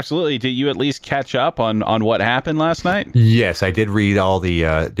 Absolutely. Did you at least catch up on what happened last night? Yes, I did read all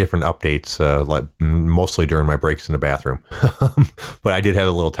the different updates, like mostly during my breaks in the bathroom. But I did have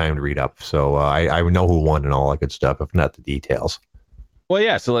a little time to read up, so I know who won and all that good stuff, if not the details. Well,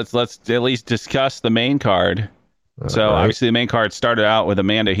 yeah. So let's at least discuss the main card. So obviously the main card started out with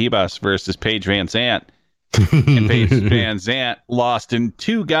Amanda Hebus versus Paige Van Zant. And Paige Van Zant lost in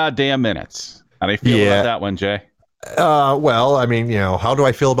 2 goddamn minutes. How do you feel about that one, Jay? Well, I mean, how do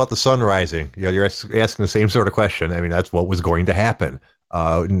I feel about the sun rising? You're asking the same sort of question. I mean, that's what was going to happen.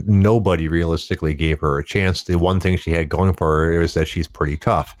 Nobody realistically gave her a chance. The one thing she had going for her is that she's pretty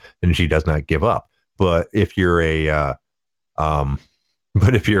tough and she does not give up. But if you're fucking,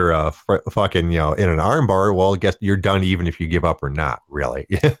 in an armbar, well, I guess you're done even if you give up or not, really.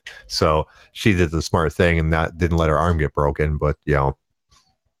 So she did the smart thing and didn't let her arm get broken. But,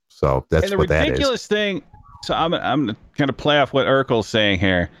 so that's what that is. The ridiculous thing, so I'm going to play off what Urkel's saying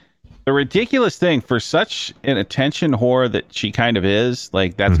here. The ridiculous thing for such an attention whore that she kind of is,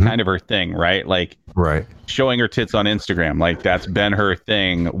 like, that's kind of her thing, right? Like, right. Showing her tits on Instagram, like, that's been her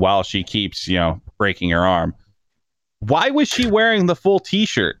thing while she keeps, breaking her arm. Why was she wearing the full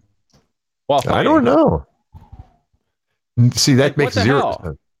T-shirt? I don't know. See, that makes zero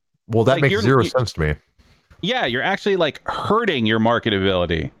sense. Well, that makes zero sense to me. Yeah, you're actually like hurting your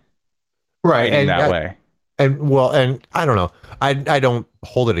marketability, right? And that way. And I don't know. I don't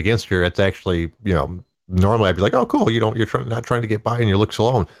hold it against her. It's actually, normally I'd be like, oh, cool. You're not trying to get by and your looks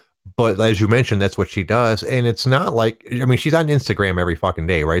alone. But as you mentioned, that's what she does. And it's not like, I mean, she's on Instagram every fucking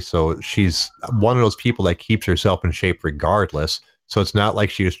day, right? So she's one of those people that keeps herself in shape regardless. So it's not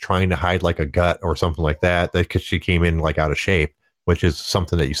like she was trying to hide like a gut or something like that, because she came in like out of shape which is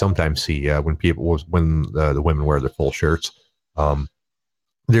something that you sometimes see when the women wear their full shirts. Um,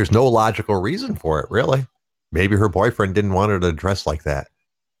 there's no logical reason for it, really. Maybe her boyfriend didn't want her to dress like that.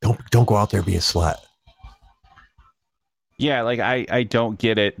 Don't go out there be a slut. Yeah, like I don't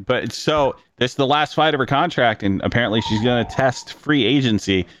get it. But so this is the last fight of her contract, and apparently she's going to test free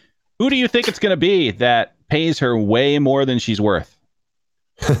agency. Who do you think it's going to be that pays her way more than she's worth?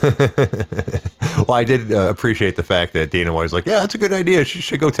 Well, I did appreciate the fact that Dana White's like, yeah, that's a good idea. She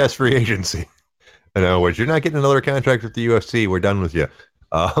should go test free agency. In other words, you're not getting another contract with the UFC. We're done with you.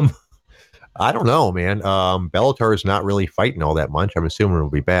 Um, I don't know, man. Bellator is not really fighting all that much. I'm assuming it'll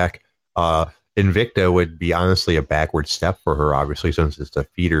be back. Invicta would be honestly a backward step for her, obviously, since it's a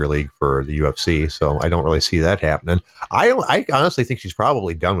feeder league for the UFC. So I don't really see that happening. I honestly think she's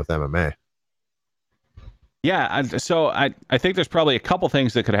probably done with MMA. Yeah, I think there's probably a couple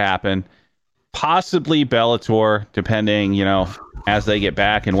things that could happen. Possibly Bellator, depending, as they get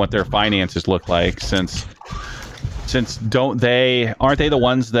back and what their finances look like. Since aren't they the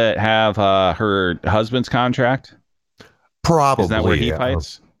ones that have her husband's contract? Probably. Isn't that where he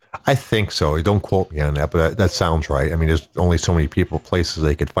fights? I think so. Don't quote me on that, but that sounds right. I mean, there's only so many places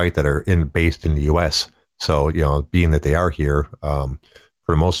they could fight that are based in the U.S. So, being that they are here, for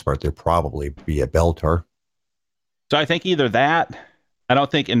the most part, they'll probably be at Bellator. So I think either that. I don't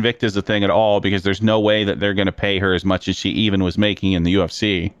think Invicta is a thing at all because there's no way that they're going to pay her as much as she even was making in the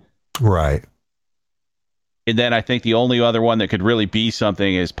UFC. Right. And then I think the only other one that could really be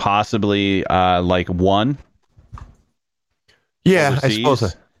something is possibly like one. Yeah, overseas. I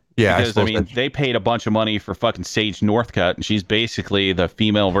suppose. Yeah, because I mean, they paid a bunch of money for fucking Sage Northcutt, and she's basically the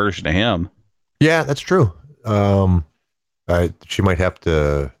female version of him. Yeah, that's true. She might have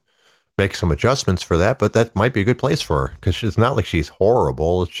to make some adjustments for that, but that might be a good place for her because it's not like she's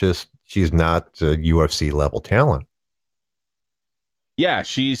horrible. It's just she's not a UFC level talent. Yeah,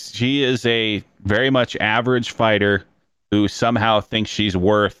 she is a very much average fighter who somehow thinks she's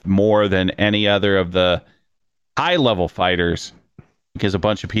worth more than any other of the high level fighters because a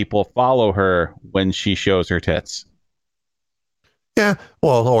bunch of people follow her when she shows her tits. Yeah,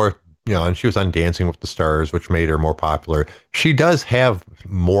 well, or and she was on Dancing with the Stars, which made her more popular. She does have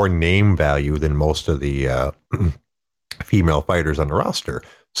more name value than most of the female fighters on the roster.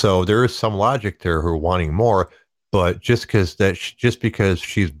 So there is some logic to her wanting more, but just because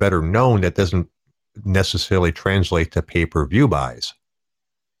she's better known, that doesn't necessarily translate to pay-per-view buys.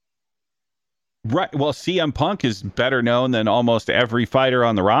 Right. Well, CM Punk is better known than almost every fighter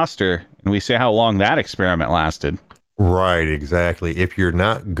on the roster, and we see how long that experiment lasted. Right, exactly. If you're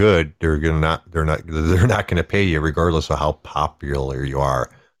not good, they're not going to pay you regardless of how popular you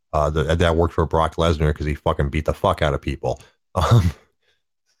are. That worked for Brock Lesnar because he fucking beat the fuck out of people.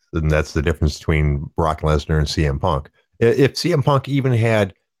 And that's the difference between Brock Lesnar and CM Punk. If CM Punk even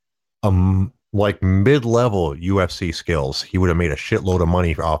had like mid-level UFC skills, he would have made a shitload of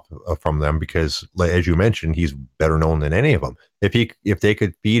money from them because, as you mentioned, he's better known than any of them. If they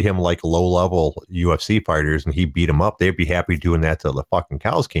could feed him like low-level UFC fighters and he beat them up, they'd be happy doing that till the fucking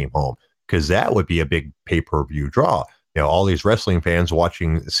cows came home because that would be a big pay-per-view draw. All these wrestling fans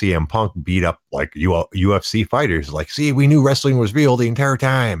watching CM Punk beat up like UFC fighters, like, see, we knew wrestling was real the entire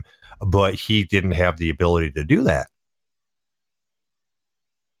time, but he didn't have the ability to do that.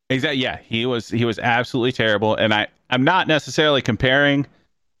 Exactly. Yeah, he was absolutely terrible, and I'm not necessarily comparing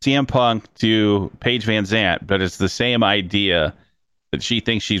CM Punk to Paige Van Zant, but it's the same idea that she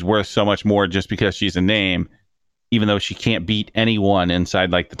thinks she's worth so much more just because she's a name, even though she can't beat anyone inside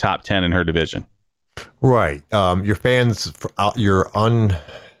like the top 10 in her division. Right. Your fans, you're not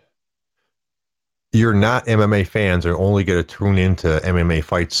MMA fans are only going to tune into MMA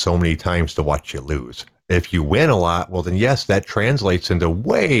fights so many times to watch you lose. If you win a lot, well, then yes, that translates into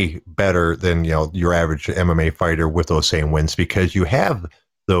way better than your average MMA fighter with those same wins because you have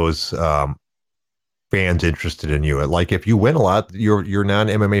those fans interested in you. Like if you win a lot, your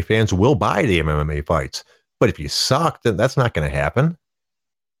non-MMA fans will buy the MMA fights. But if you suck, then that's not going to happen.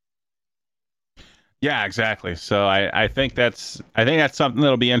 Yeah, exactly. So I think that's something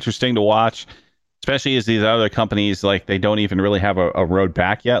that'll be interesting to watch, especially as these other companies, like, they don't even really have a road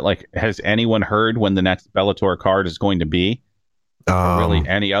back yet. Like, has anyone heard when the next Bellator card is going to be? Or really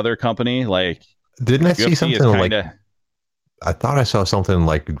any other company? Like, didn't I see something kinda... like? I thought I saw something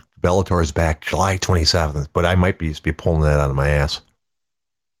like Bellator is back July 27th, but I might be pulling that out of my ass.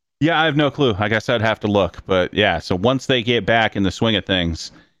 Yeah, I have no clue. I guess I'd have to look. But yeah, so once they get back in the swing of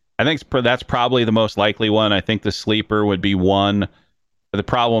things, I think that's probably the most likely one. I think the sleeper would be one. But the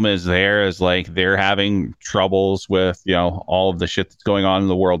problem is like they're having troubles with, all of the shit that's going on in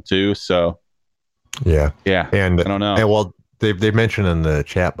the world too. So yeah. And I don't know. And well, they mentioned in the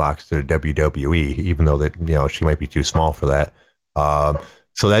chat box the WWE, even though that she might be too small for that. Um,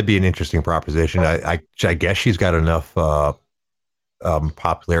 so that'd be an interesting proposition. I guess she's got enough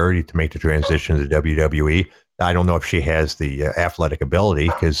popularity to make the transition to WWE. I don't know if she has the athletic ability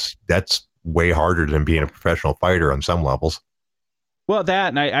because that's way harder than being a professional fighter on some levels. Well, that,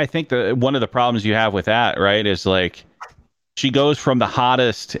 and I think one of the problems you have with that, right, is like she goes from the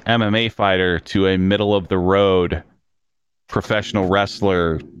hottest MMA fighter to a middle of the road professional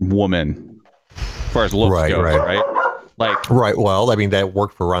wrestler woman, as far as looks Right, goes, right. right? Like, Right. Well, I mean, that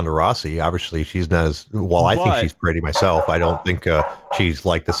worked for Ronda Rousey. Obviously, she's not as well. I think but she's pretty myself. I don't think she's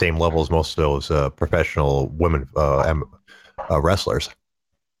like the same level as most of those professional women wrestlers.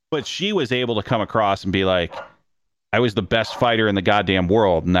 but she was able to come across and be like, I was the best fighter in the goddamn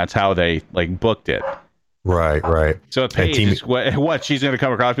world, and that's how they like booked it. Right, right. So And Paige is what she's going to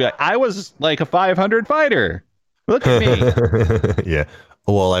come across and be like, I was like a 500 fighter. Look at me. Yeah.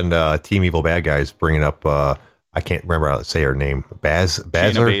 Well, and Team Evil Bad Guys bringing up. I can't remember how to say her name. Shayna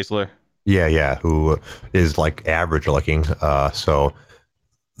Baszler. Baszler. Yeah, yeah. Who is like average looking.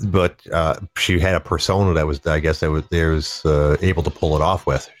 But she had a persona that was, I guess, that was able to pull it off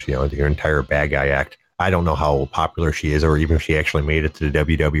with, her entire bad guy act. I don't know how popular she is, or even if she actually made it to the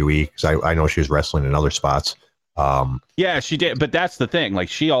WWE, because I know she was wrestling in other spots. Yeah, she did, but that's the thing. Like,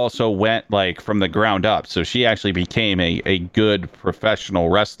 she also went like from the ground up, so she actually became a good professional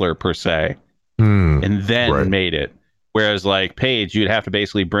wrestler per se, and then right. made it. Whereas like Paige, you'd have to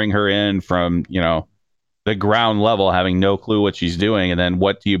basically bring her in from the ground level, having no clue what she's doing, and then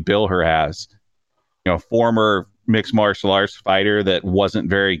what do you bill her as? Former mixed martial arts fighter that wasn't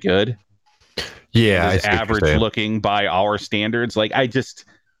very good and Yeah, I is see what you're average saying. looking by our standards. Like, I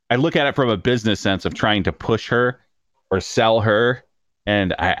look at it from a business sense of trying to push her or sell her,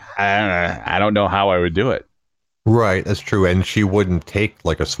 and I don't know how I would do it. Right, that's true. And she wouldn't take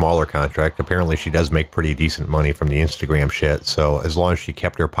like a smaller contract. Apparently, she does make pretty decent money from the Instagram shit. So as long as she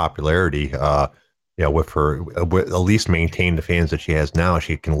kept her popularity, with her, at least maintain the fans that she has now,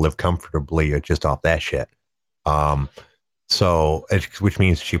 she can live comfortably just off that shit. Um, which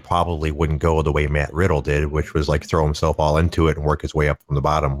means she probably wouldn't go the way Matt Riddle did, which was like throw himself all into it and work his way up from the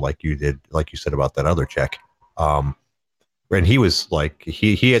bottom, like you did, like you said about that other chick. Um, and he was like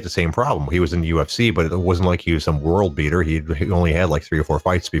he had the same problem. He was in the UFC, but it wasn't like he was some world beater. He only had like 3 or 4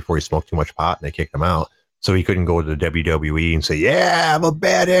 fights before he smoked too much pot and they kicked him out. So he couldn't go to the WWE and say, "Yeah, I'm a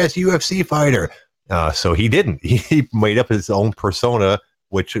badass UFC fighter." So he didn't. He made up his own persona,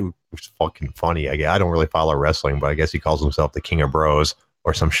 which was fucking funny. I don't really follow wrestling, but I guess he calls himself the King of Bros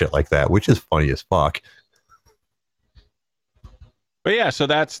or some shit like that, which is funny as fuck. But yeah, so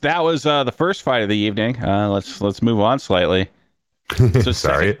that was the first fight of the evening. Let's move on slightly. So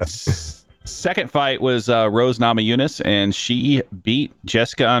Sorry. second fight was Rose Namajunas, and she beat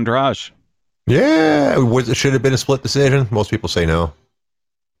Jessica Andrade. Yeah, it should have been a split decision. Most people say no.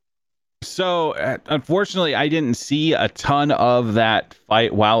 So unfortunately, I didn't see a ton of that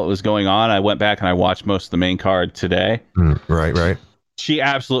fight while it was going on. I went back and I watched most of the main card today. Right. She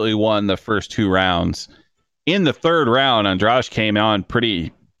absolutely won the first 2 rounds. In the third round, Andrade came on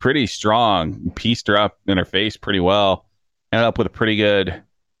pretty strong, pieced her up in her face pretty well, ended up with a pretty good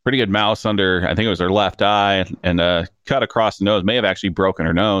mouse under, I think it was her left eye, and cut across the nose. May have actually broken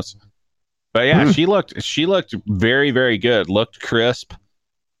her nose. But yeah, she looked very, very good. Looked crisp.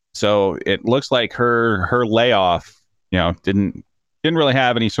 So it looks like her layoff, didn't really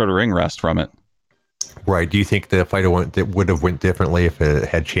have any sort of ring rust from it. Right. Do you think the fight would have went differently if it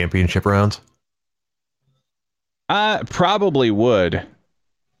had championship rounds? Probably would.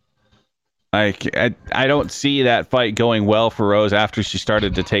 Like, I don't see that fight going well for Rose after she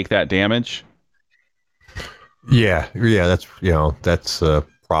started to take that damage. Yeah. That's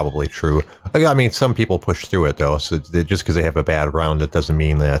probably true. I mean, some people push through it though. So just because they have a bad round, it doesn't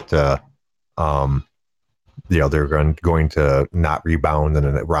mean that they're going to not rebound in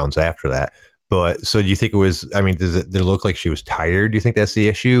the rounds after that. But so do you think it was? I mean, did it look like she was tired? Do you think that's the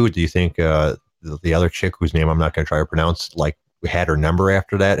issue? Do you think the other chick whose name I'm not going to try to pronounce, like, had her number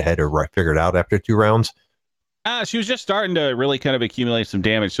after that, had her figured out after 2 rounds? She was just starting to really kind of accumulate some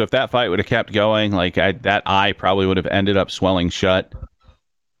damage. So if that fight would have kept going, like, that eye probably would have ended up swelling shut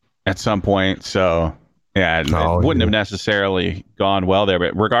at some point. So yeah, it wouldn't have necessarily gone well there.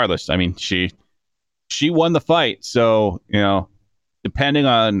 But regardless, I mean, she won the fight. So depending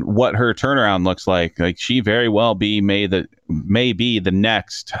on what her turnaround looks like she very well may be the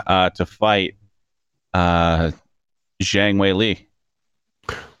next to fight Zhang Wei Li.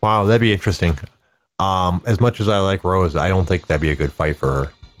 Wow, that'd be interesting. As much as I like Rose, I don't think that'd be a good fight for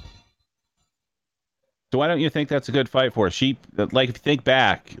her. So why don't you think that's a good fight for her? She, like, if you think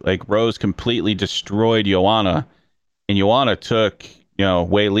back, like Rose completely destroyed Joanna, and Joanna took,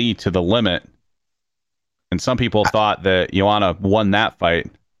 Wei Li to the limit. And some people thought that Joanna won that fight.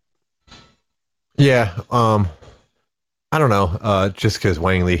 Yeah, I don't know. Just because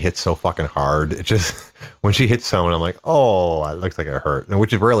Wang Li hits so fucking hard, it just when she hits someone, I'm like, oh, it looks like it hurt,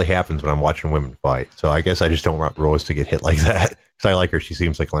 which rarely happens when I'm watching women fight. So I guess I just don't want Rose to get hit like that because I like her. She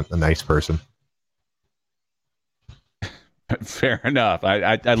seems like a nice person. Fair enough.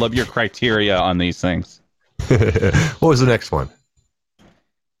 I love your criteria on these things. What was the next one?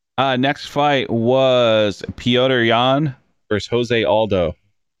 Next fight was Piotr Jan versus Jose Aldo.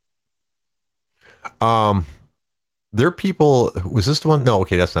 There are people. Was this the one? No,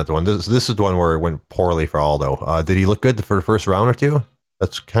 okay, that's not the one. This is the one where it went poorly for Aldo. Did he look good for the first round or two?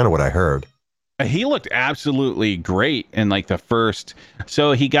 That's kind of what I heard. He looked absolutely great in like the first.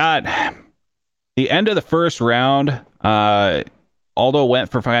 So he got the end of the first round. Aldo went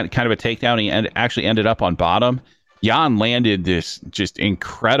for kind of a takedown. He actually ended up on bottom. Jan landed this just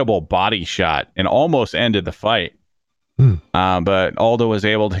incredible body shot and almost ended the fight. But Aldo was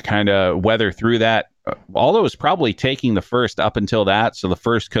able to kind of weather through that. Aldo was probably taking the first up until that, so the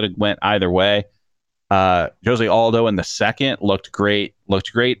first could have went either way. Jose Aldo in the second looked great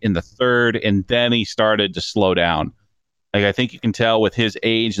in the third, and then he started to slow down. Like, I think you can tell with his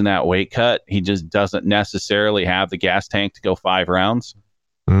age and that weight cut, he just doesn't necessarily have the gas tank to go 5 rounds.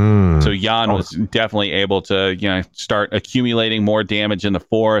 So Jan was definitely able to, start accumulating more damage in the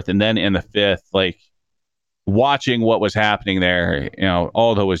fourth, and then in the fifth, like watching what was happening there,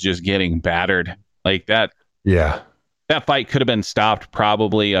 Aldo was just getting battered like that. Yeah. That fight could have been stopped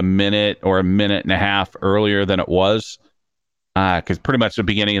probably a minute or a minute and a half earlier than it was. Because pretty much the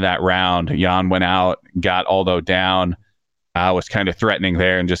beginning of that round, Jan went out, got Aldo down, was kind of threatening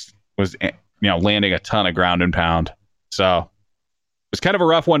there, and just was, landing a ton of ground and pound. So it was kind of a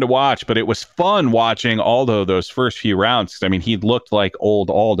rough one to watch, but it was fun watching Aldo those first few rounds. I mean, he looked like old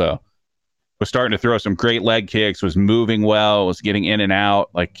Aldo. Was starting to throw some great leg kicks, was moving well, was getting in and out.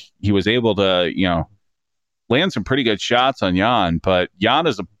 Like, he was able to, land some pretty good shots on Jan, but Jan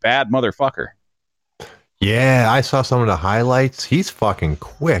is a bad motherfucker. Yeah, I saw some of the highlights. He's fucking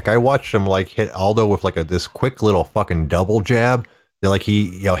quick. I watched him like hit Aldo with like this quick little fucking double jab. Like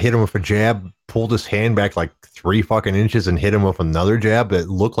he, hit him with a jab, pulled his hand back like 3 fucking inches and hit him with another jab that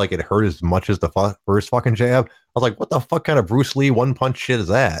looked like it hurt as much as the first fucking jab. I was like, what the fuck kind of Bruce Lee one punch shit is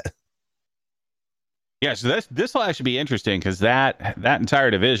that? Yeah, so this will actually be interesting because that entire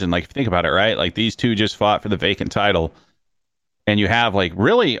division, like, if you think about it, right? Like, these two just fought for the vacant title, and you have like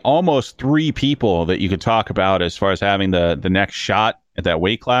really almost 3 people that you could talk about as far as having the next shot at that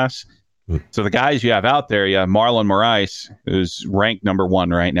weight class. So the guys you have out there, you have Marlon Moraes, who's ranked number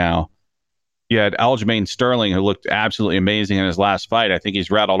 1 right now. You had Aljamain Sterling, who looked absolutely amazing in his last fight. I think he's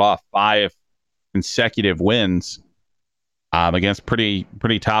rattled off 5 consecutive wins against pretty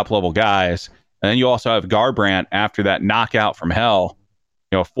top level guys. And then you also have Garbrandt after that knockout from hell,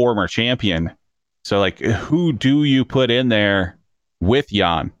 former champion. So, like, who do you put in there with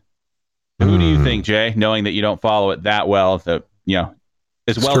Jan? Who do you think, Jay, knowing that you don't follow it that well, as well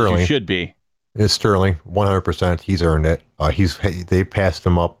Sterling. as you should be? It's Sterling, 100%. He's earned it. They passed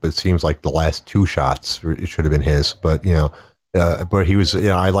him up. It seems like the last 2 shots, it should have been his. But but he was.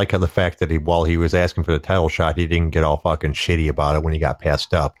 I like how the fact that while he was asking for the title shot, he didn't get all fucking shitty about it when he got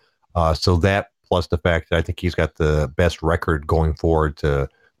passed up. So that plus the fact that I think he's got the best record going forward to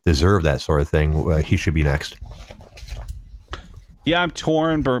deserve that sort of thing. He should be next. Yeah, I'm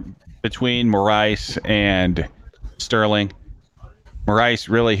torn between Moraes and Sterling. Moraes,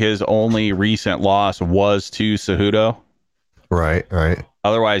 really, his only recent loss was to Cejudo. Right.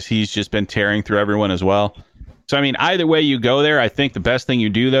 Otherwise, he's just been tearing through everyone as well. So, I mean, either way you go there, I think the best thing you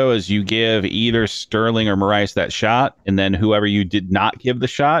do, though, is you give either Sterling or Moraes that shot, and then whoever you did not give the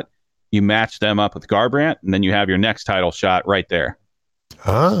shot, you match them up with Garbrandt, and then you have your next title shot right there.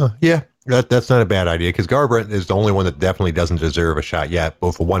 Yeah, that's not a bad idea because Garbrandt is the only one that definitely doesn't deserve a shot yet.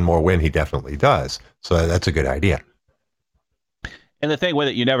 But for one more win, he definitely does. So that's a good idea. And the thing with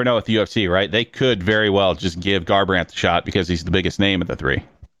it, you never know with the UFC, right? They could very well just give Garbrandt the shot because he's the biggest name of the 3.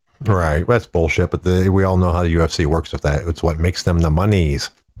 Right, that's bullshit. But we all know how the UFC works with that. It's what makes them the monies.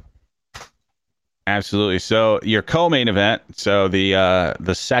 Absolutely. So your co-main event, so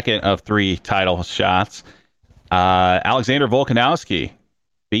the second of 3 title shots, Alexander Volkanovski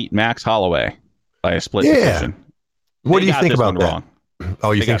beat Max Holloway by a split decision. What do you think about that? Wrong.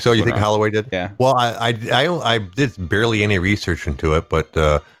 Oh, you think so? You think Holloway did? Yeah. Well, I did barely any research into it, but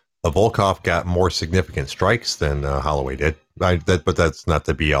Volkov got more significant strikes than Holloway did. But that's not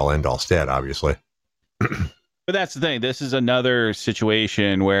the be all end all stat, obviously. But that's the thing. This is another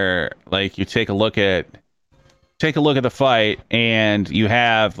situation where, like, you take a look at the fight, and you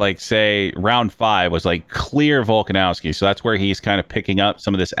have, like, say round 5 was like clear Volkanovski, so that's where he's kind of picking up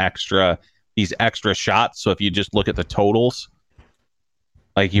some of these extra shots. So if you just look at the totals,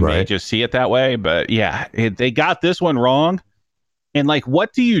 like, you may Right. just see it that way. But yeah, they got this one wrong. And, like,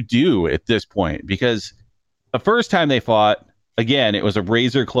 what do you do at this point? Because the first time they fought, again, it was a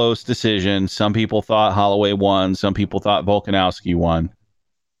razor close decision. Some people thought Holloway won, some people thought Volkanovski won.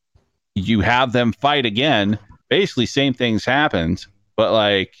 You have them fight again, basically same things happened, but,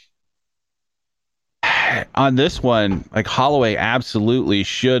 like, on this one, like, Holloway absolutely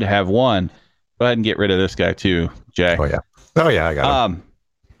should have won. Go ahead and get rid of this guy too, Jay. Oh yeah. Oh yeah, I got him.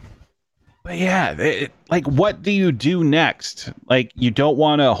 But yeah, like, what do you do next? Like, you don't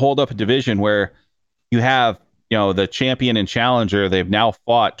want to hold up a division where you have, the champion and challenger. They've now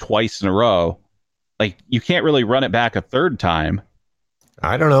fought twice in a row. Like, you can't really run it back a third time.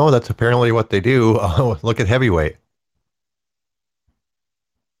 I don't know. That's apparently what they do. Oh, look at heavyweight.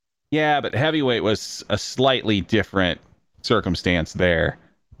 Yeah, but heavyweight was a slightly different circumstance there,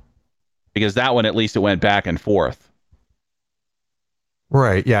 because that one, at least, it went back and forth.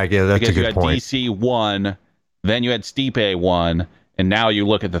 Right. Yeah, that's Because a you good had point. DC 1, then you had Stipe 1, and now you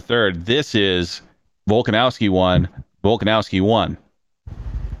look at the third. This is Volkanovski 1, Volkanovski 1.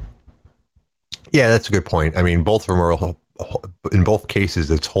 Yeah, that's a good point. I mean, both of them are, in both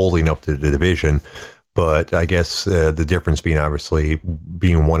cases, it's holding up to the division. But I guess the difference being, obviously,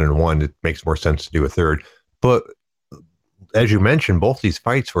 being 1-1, it makes more sense to do a third. But as you mentioned, both these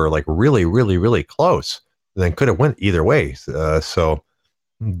fights were like really, really, really close. Then could have went either way. So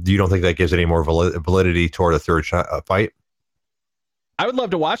you don't think that gives any more validity toward a third fight? I would love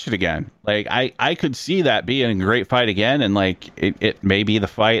to watch it again. Like, I could see that being a great fight again, and, like, it may be the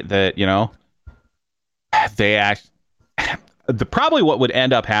fight that, they act. Probably what would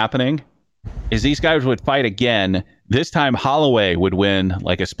end up happening is these guys would fight again. This time Holloway would win,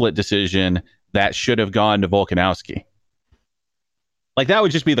 like, a split decision that should have gone to Volkanovski. Like, that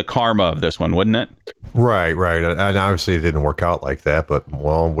would just be the karma of this one, wouldn't it? Right, right. And obviously it didn't work out like that, but,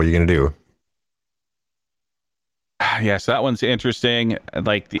 well, what are you going to do? Yes, that one's interesting.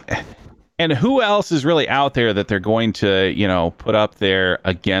 And who else is really out there that they're going to, put up there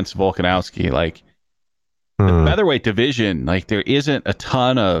against Volkanovski? Like, the featherweight division, like, there isn't a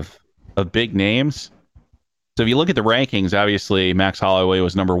ton of big names. So if you look at the rankings, obviously Max Holloway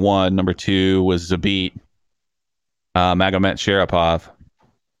was number 1, number 2 was Zabit, Magomed Sharapov.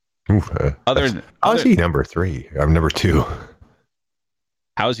 How is he number 3? I'm number 2.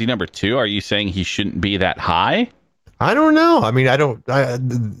 How is he number 2? Are you saying he shouldn't be that high? I don't know. I mean, I don't know.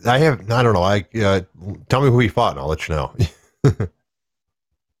 Tell me who he fought and I'll let you know.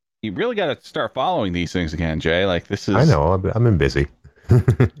 You really got to start following these things again, Jay. Like, this is. I know. I've been busy.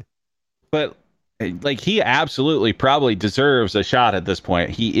 But, like, he absolutely probably deserves a shot at this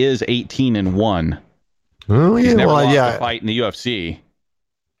point. He is 18-1. Oh yeah, He's never lost yeah. a fight in the UFC.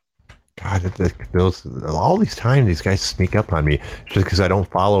 God, all these times these guys sneak up on me just because I don't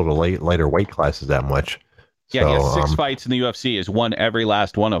follow the lighter weight classes that much. Yeah, he has 6 fights in the UFC. Has won every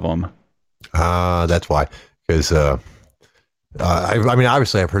last one of them. That's why. Because I mean,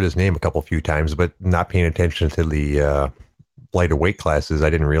 obviously, I've heard his name a few times, but not paying attention to the lighter weight classes, I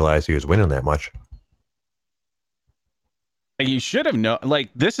didn't realize he was winning that much. You should have known. Like,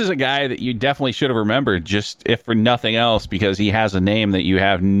 this is a guy that you definitely should have remembered, just if for nothing else, because he has a name that you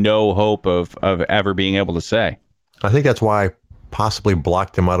have no hope of ever being able to say. I think that's why I possibly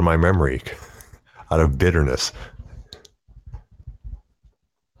blocked him out of my memory, out of bitterness.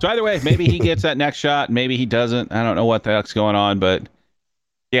 So either way, maybe he gets that next shot, maybe he doesn't. I don't know what the heck's going on, but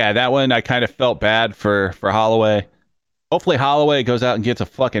yeah, that one I kind of felt bad for Holloway. Hopefully Holloway goes out and gets a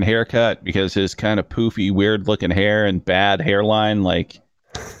fucking haircut, because his kind of poofy, weird looking hair and bad hairline, like,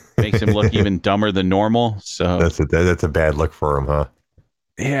 makes him look even dumber than normal. So that's a bad look for him, huh?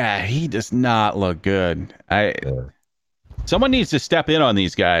 Yeah, he does not look good. Someone needs to step in on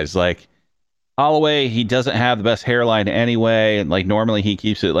these guys. Like, Holloway, he doesn't have the best hairline anyway, and, like, normally he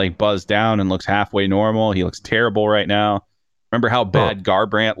keeps it, like, buzzed down and looks halfway normal. He looks terrible right now. Remember how bad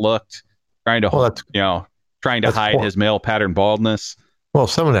Garbrandt looked, trying to hide his male pattern baldness? Well,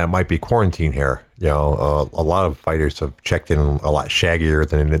 some of that might be quarantine hair. A lot of fighters have checked in a lot shaggier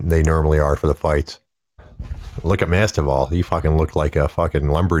than they normally are for the fights. Look at Masvidal. He fucking looked like a fucking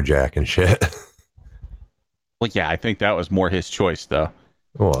lumberjack and shit. Well, yeah, I think that was more his choice, though.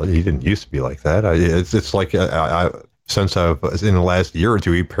 Well, he didn't used to be like that. It's like since in the last year or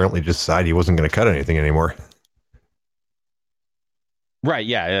two, he apparently just decided he wasn't going to cut anything anymore. Right,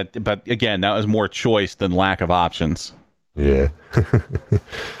 yeah, but again, that was more choice than lack of options. Yeah.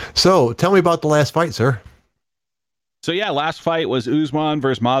 So tell me about the last fight, sir. So yeah, last fight was Usman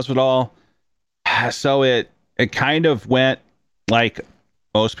versus Masvidal. So it kind of went like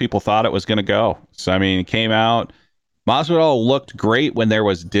most people thought it was going to go. So I mean, it came out. Masvidal looked great when there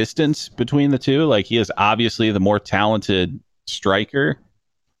was distance between the two. Like he is obviously the more talented striker,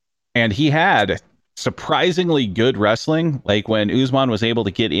 and he had surprisingly good wrestling. Like when Usman was able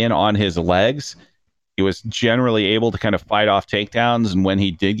to get in on his legs, he was generally able to kind of fight off takedowns. And when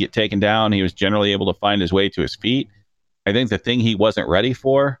he did get taken down, he was generally able to find his way to his feet. I think the thing he wasn't ready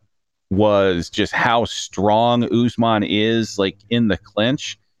for was just how strong Usman is, like in the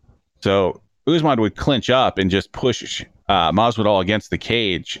clinch. So Usman would clinch up and just push Masvidal against the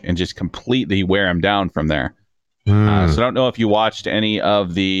cage and just completely wear him down from there. Hmm. So I don't know if you watched any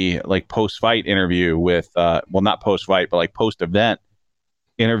of the like post fight interview with, well, not post fight, but like post event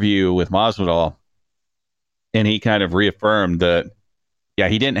interview with Masvidal, and he kind of reaffirmed that yeah,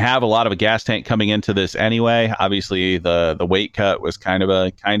 he didn't have a lot of a gas tank coming into this anyway. Obviously, the weight cut was kind of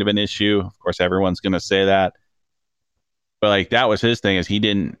an issue. Of course, everyone's going to say that, but like that was his thing is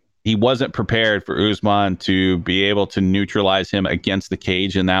he wasn't prepared for Usman to be able to neutralize him against the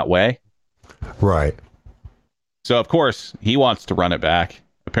cage in that way. Right. So of course he wants to run it back.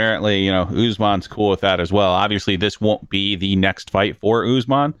 Apparently, Usman's cool with that as well. Obviously, this won't be the next fight for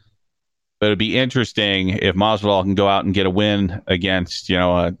Usman, but it'd be interesting if Masvidal can go out and get a win against,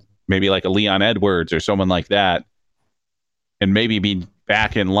 maybe like a Leon Edwards or someone like that, and maybe be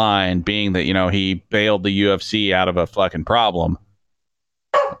back in line, being that, he bailed the UFC out of a fucking problem.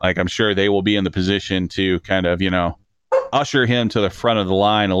 Like, I'm sure they will be in the position to kind of, usher him to the front of the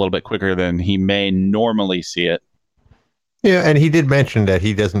line a little bit quicker than he may normally see it. Yeah, and he did mention that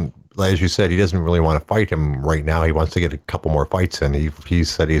he doesn't, as you said, he doesn't really want to fight him right now. He wants to get a couple more fights in. He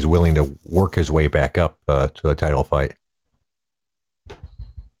said he's willing to work his way back up to a title fight.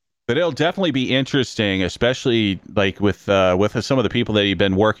 But it'll definitely be interesting, especially like with some of the people that he's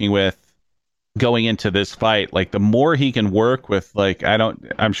been working with going into this fight. Like the more he can work with, like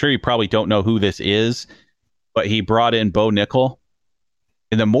I'm sure you probably don't know who this is, but he brought in Bo Nickel,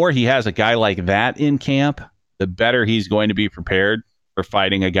 and the more he has a guy like that in camp, the better he's going to be prepared for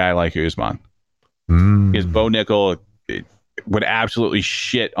fighting a guy like Usman. Because Bo Nickel would absolutely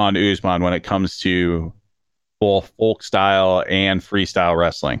shit on Usman when it comes to both folk style and freestyle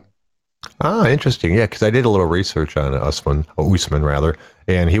wrestling. Ah, interesting. Yeah, because I did a little research on Usman rather,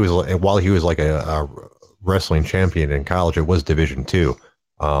 and while he was like a wrestling champion in college, it was Division II,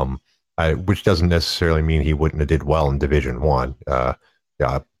 which doesn't necessarily mean he wouldn't have did well in Division One. Yeah,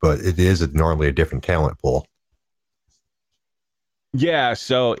 but it is normally a different talent pool. Yeah,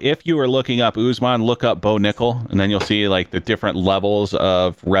 so if you were looking up Usman, look up Bo Nickel, and then you'll see like the different levels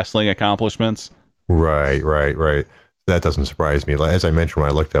of wrestling accomplishments. Right. That doesn't surprise me. As I mentioned when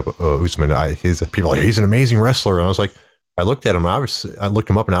I looked up Usman, people are like, he's an amazing wrestler, and I was like, I looked at him. Obviously, I looked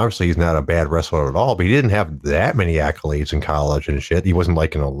him up, and obviously he's not a bad wrestler at all. But he didn't have that many accolades in college and shit. He wasn't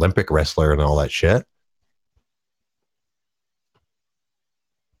like an Olympic wrestler and all that shit.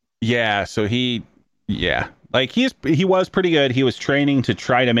 Yeah, so like he was pretty good. He was training to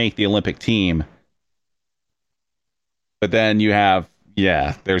try to make the Olympic team, but then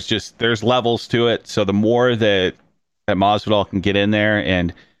there's levels to it. So the more that Masvidal can get in there,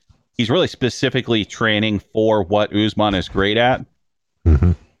 and he's really specifically training for what Usman is great at.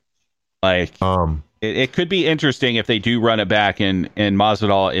 Mm-hmm. Like, it could be interesting if they do run it back and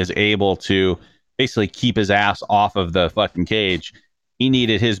Masvidal is able to basically keep his ass off of the fucking cage. He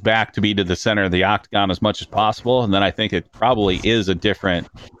needed his back to be to the center of the octagon as much as possible, and then I think it probably is a different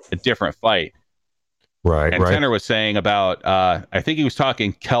fight. Right. And Tenor was saying about, I think he was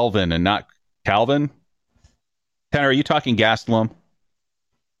talking Kelvin and not Calvin. Tenor, are you talking Gastelum?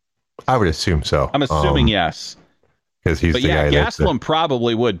 I would assume so. I'm assuming yes. Because he's the guy. Gastelum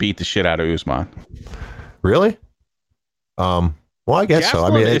probably would beat the shit out of Usman. Really? Well, I guess Gastelum so. I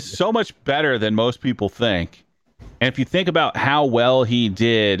mean, is so much better than most people think. And if you think about how well he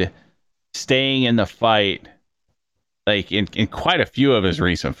did staying in the fight, like in quite a few of his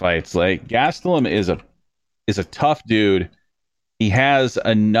recent fights, like Gastelum is a tough dude. He has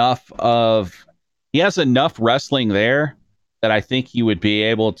enough wrestling there that I think he would be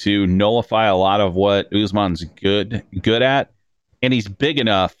able to nullify a lot of what Usman's good at, and he's big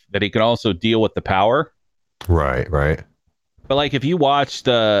enough that he can also deal with the power. Right. But like if you watch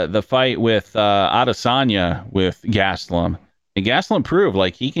the fight with Adesanya with Gastelum, and Gastelum proved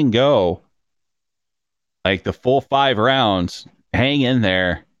like he can go like the full 5 rounds, hang in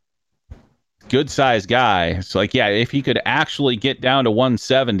there, good sized guy. So like, yeah, if he could actually get down to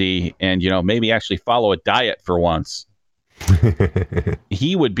 170 and, maybe actually follow a diet for once,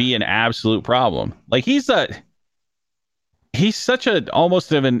 he would be an absolute problem. Like he's such a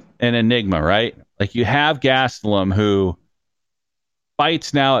almost of an enigma, right? Like you have Gastelum who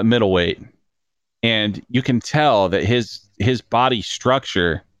fights now at middleweight, and you can tell that his body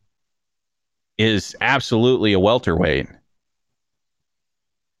structure is absolutely a welterweight.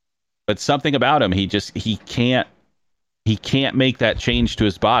 But something about him, he can't make that change to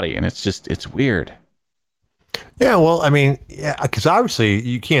his body, and it's weird. Yeah, well, I mean, yeah, because obviously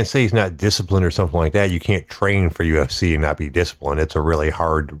you can't say he's not disciplined or something like that. You can't train for UFC and not be disciplined. It's a really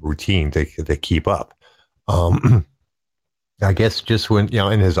hard routine to keep up. I guess just when,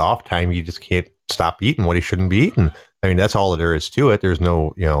 in his off time, you just can't stop eating what he shouldn't be eating. I mean, that's all there is to it. There's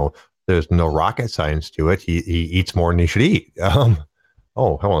no, there's no rocket science to it. He eats more than he should eat.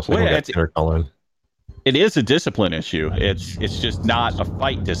 Oh, hold on a second. It is a discipline issue. It's just not a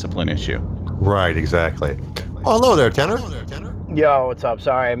fight discipline issue. Right, exactly. Oh, hello there, Tanner. Yo, what's up?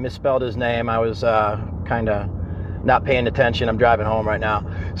 Sorry, I misspelled his name. I was kind of not paying attention. I'm driving home right now.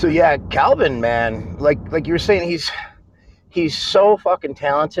 So yeah, Calvin, man, like you were saying, he's so fucking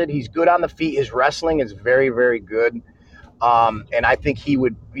talented. He's good on the feet. His wrestling is very, very good. And I think he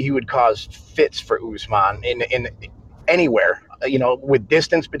would cause fits for Usman in anywhere, with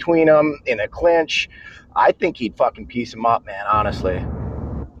distance between them in a clinch. I think he'd fucking piece him up, man, honestly.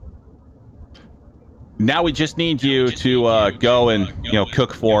 Now we just need you to go and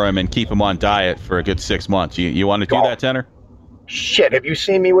cook for him and keep him on diet for a good 6 months. You want to do that, Tanner? Shit, have you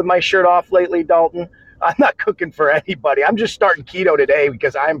seen me with my shirt off lately, Dalton? I'm not cooking for anybody. I'm just starting keto today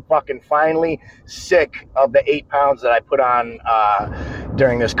because I'm fucking finally sick of the 8 pounds that I put on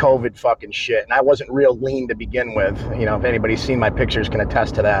during this COVID fucking shit. And I wasn't real lean to begin with. If anybody's seen my pictures can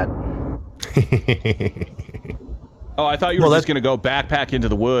attest to that. Oh, I thought you were just going to go backpack into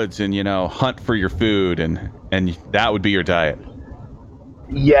the woods and, hunt for your food and that would be your diet.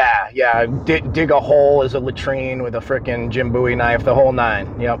 Yeah. Dig a hole as a latrine with a frickin' Jim Bowie knife, the whole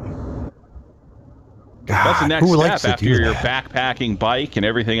nine. Yep. God, that's the next step after your backpacking bike and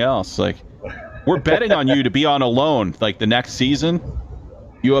everything else. Like, we're betting on you to be on alone, like the next season.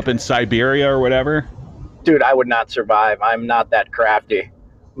 You up in Siberia or whatever. Dude, I would not survive. I'm not that crafty.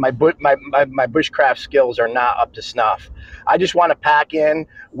 My bushcraft skills are not up to snuff. I just want to pack in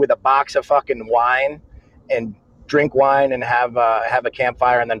with a box of fucking wine and drink wine and have a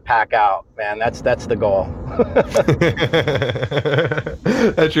campfire and then pack out. Man, that's the goal.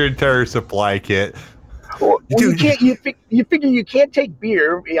 That's your entire supply kit. Well, you figure you can't take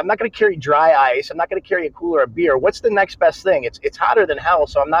beer. I'm not going to carry dry ice. I'm not going to carry a cooler of beer. What's the next best thing? It's hotter than hell,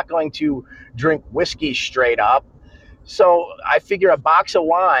 so I'm not going to drink whiskey straight up. So I figure a box of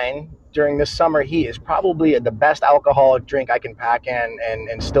wine during this summer heat is probably the best alcoholic drink I can pack in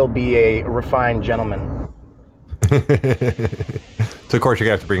and still be a refined gentleman. So of course you're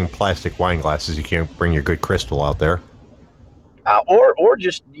going to have to bring plastic wine glasses. You can't bring your good crystal out there. Or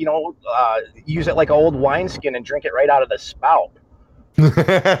just, use it like an old wineskin and drink it right out of the spout.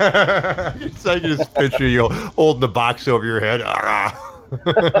 So I can just picture you holding the box over your head.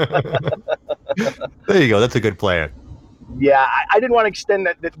 There you go. That's a good plan. Yeah, I didn't want to extend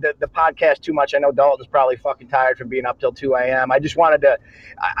the podcast too much. I know Dalton's probably fucking tired from being up till 2 a.m. I just wanted to,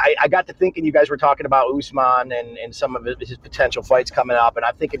 I got to thinking you guys were talking about Usman and some of his potential fights coming up. And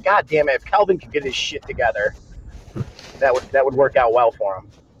I'm thinking, God damn it, if Calvin could get his shit together, that would work out well for him.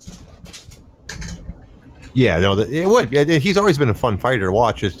 Yeah, no, it would. He's always been a fun fighter to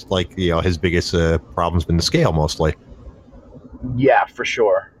watch. It's like, his biggest problem's been the scale mostly. Yeah, for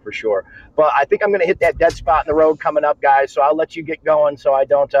sure. But I think I'm going to hit that dead spot in the road coming up, guys. So I'll let you get going so I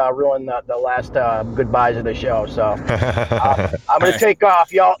don't ruin the last goodbyes of the show. So I'm going to take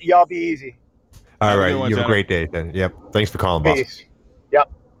off. Y'all be easy. All right. You have a great day then. Yep. Thanks for calling, boss. Peace.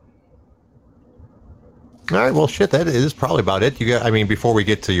 Yep. All right. Well, shit, that is probably about it. Before we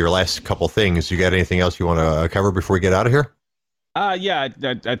get to your last couple things, you got anything else you want to cover before we get out of here? Yeah,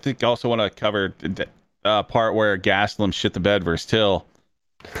 I think I also want to cover the part where Gastelum shit the bed versus Till.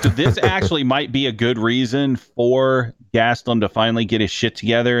 So this actually might be a good reason for Gastelum to finally get his shit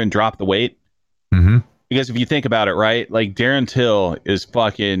together and drop the weight. Mm-hmm. Because if you think about it, right, like Darren Till is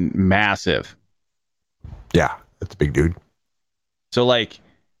fucking massive. Yeah, that's a big dude. So like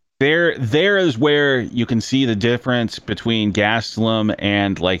there is where you can see the difference between Gastelum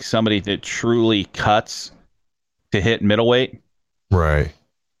and like somebody that truly cuts to hit middleweight. Right.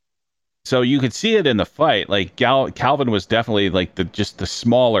 So you could see it in the fight. Like Calvin was definitely like the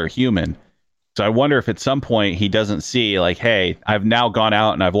smaller human. So I wonder if at some point he doesn't see like, hey, I've now gone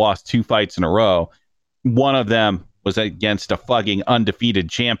out and I've lost 2 fights in a row. One of them was against a fucking undefeated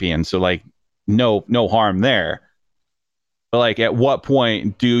champion. So like, no harm there. But like, at what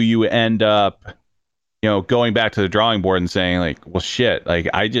point do you end up, going back to the drawing board and saying like, well, shit, like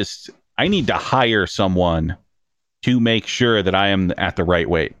I need to hire someone to make sure that I am at the right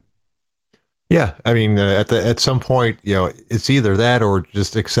weight. Yeah, I mean, at some point, it's either that or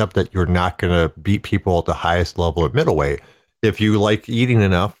just accept that you're not going to beat people at the highest level at middleweight. If you like eating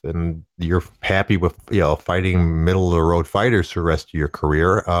enough and you're happy with fighting middle of the road fighters for the rest of your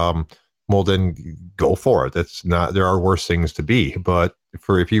career, well then go for it. That's not. There are worse things to be, but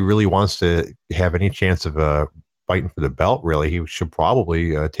if he really wants to have any chance of fighting for the belt, really, he should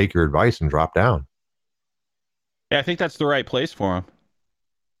probably take your advice and drop down. Yeah, I think that's the right place for him.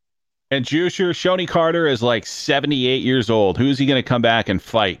 And Jusher, Shoney Carter is like 78 years old. Who's he going to come back and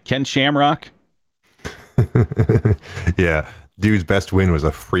fight? Ken Shamrock? Yeah, dude's best win was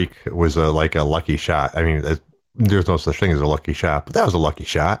like a lucky shot. I mean, there's no such thing as a lucky shot, but that was a lucky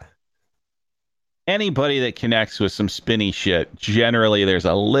shot. Anybody that connects with some spinny shit, generally there's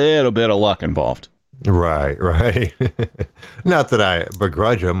a little bit of luck involved. Right. Not that I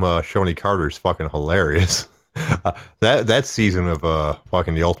begrudge him. Shoney Carter's fucking hilarious. That season of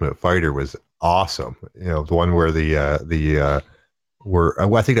fucking The Ultimate Fighter was awesome. The one where I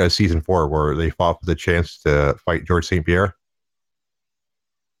think that was season 4 where they fought for the chance to fight George St. Pierre.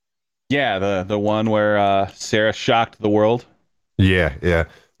 Yeah, the one where Sarah shocked the world. Yeah.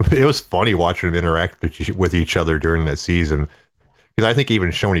 It was funny watching them interact with each other during that season. Because I think even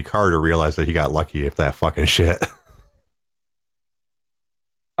Shoney Carter realized that he got lucky with that fucking shit.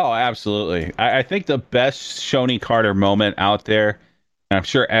 Oh, absolutely. I think the best Shoney Carter moment out there, and I'm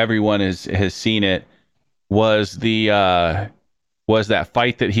sure everyone has seen it, was that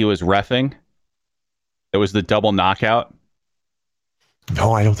fight that he was reffing. It was the double knockout.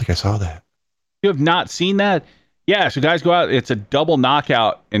 No, I don't think I saw that. You have not seen that? Yeah, so guys go out, it's a double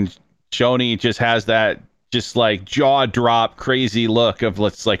knockout, and Shoney just has that just like jaw drop crazy look of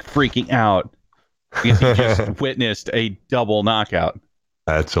let's like freaking out because he just witnessed a double knockout.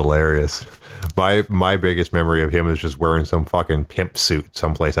 That's hilarious. My biggest memory of him is just wearing some fucking pimp suit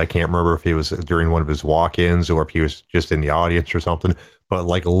someplace. I can't remember if he was during one of his walk-ins or if he was just in the audience or something, but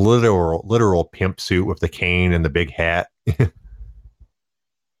like a literal pimp suit with the cane and the big hat.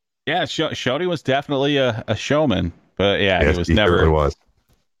 Yeah, Shoney was definitely a showman, but yeah, yes, he was.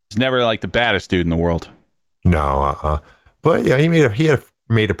 He's never like the baddest dude in the world. No, but yeah, he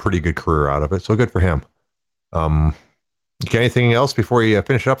made a pretty good career out of it, so good for him. Got anything else before you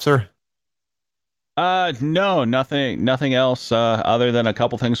finish up, sir? No, nothing else other than a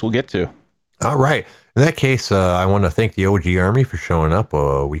couple things we'll get to. All right. In that case, I want to thank the OG Army for showing up.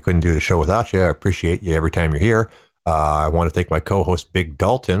 We couldn't do the show without you. I appreciate you every time you're here. I want to thank my co-host, Big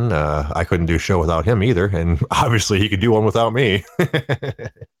Dalton. I couldn't do a show without him either, and obviously he could do one without me.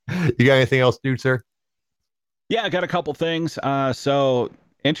 You got anything else, dude, sir? Yeah, I got a couple things. So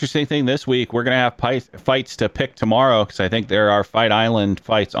interesting thing this week, we're going to have fights to pick tomorrow because I think there are Fight Island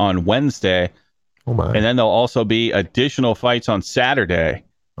fights on Wednesday. Oh, my. And then there'll also be additional fights on Saturday.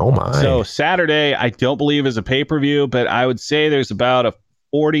 Oh, my. So Saturday, I don't believe is a pay-per-view, but I would say there's about a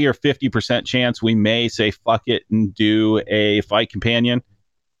 40 or 50% chance we may say fuck it and do a fight companion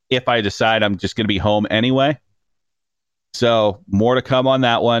if I decide I'm just going to be home anyway. So more to come on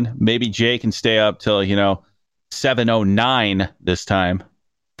that one. Maybe Jay can stay up till, 7:09 this time.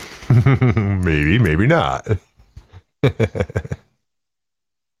 maybe not. But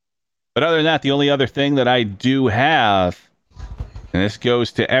other than that, the only other thing that I do have, and this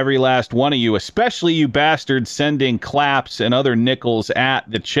goes to every last one of you, especially you bastards sending claps and other nickels at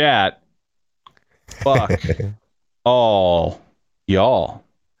the chat. Fuck all y'all.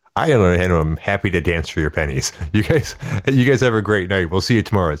 I'm happy to dance for your pennies. You guys have a great night. We'll see you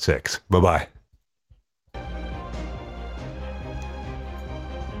tomorrow at 6. Bye-bye.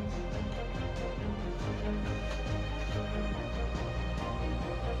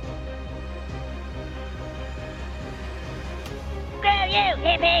 Screw you,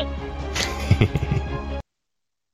 hippie!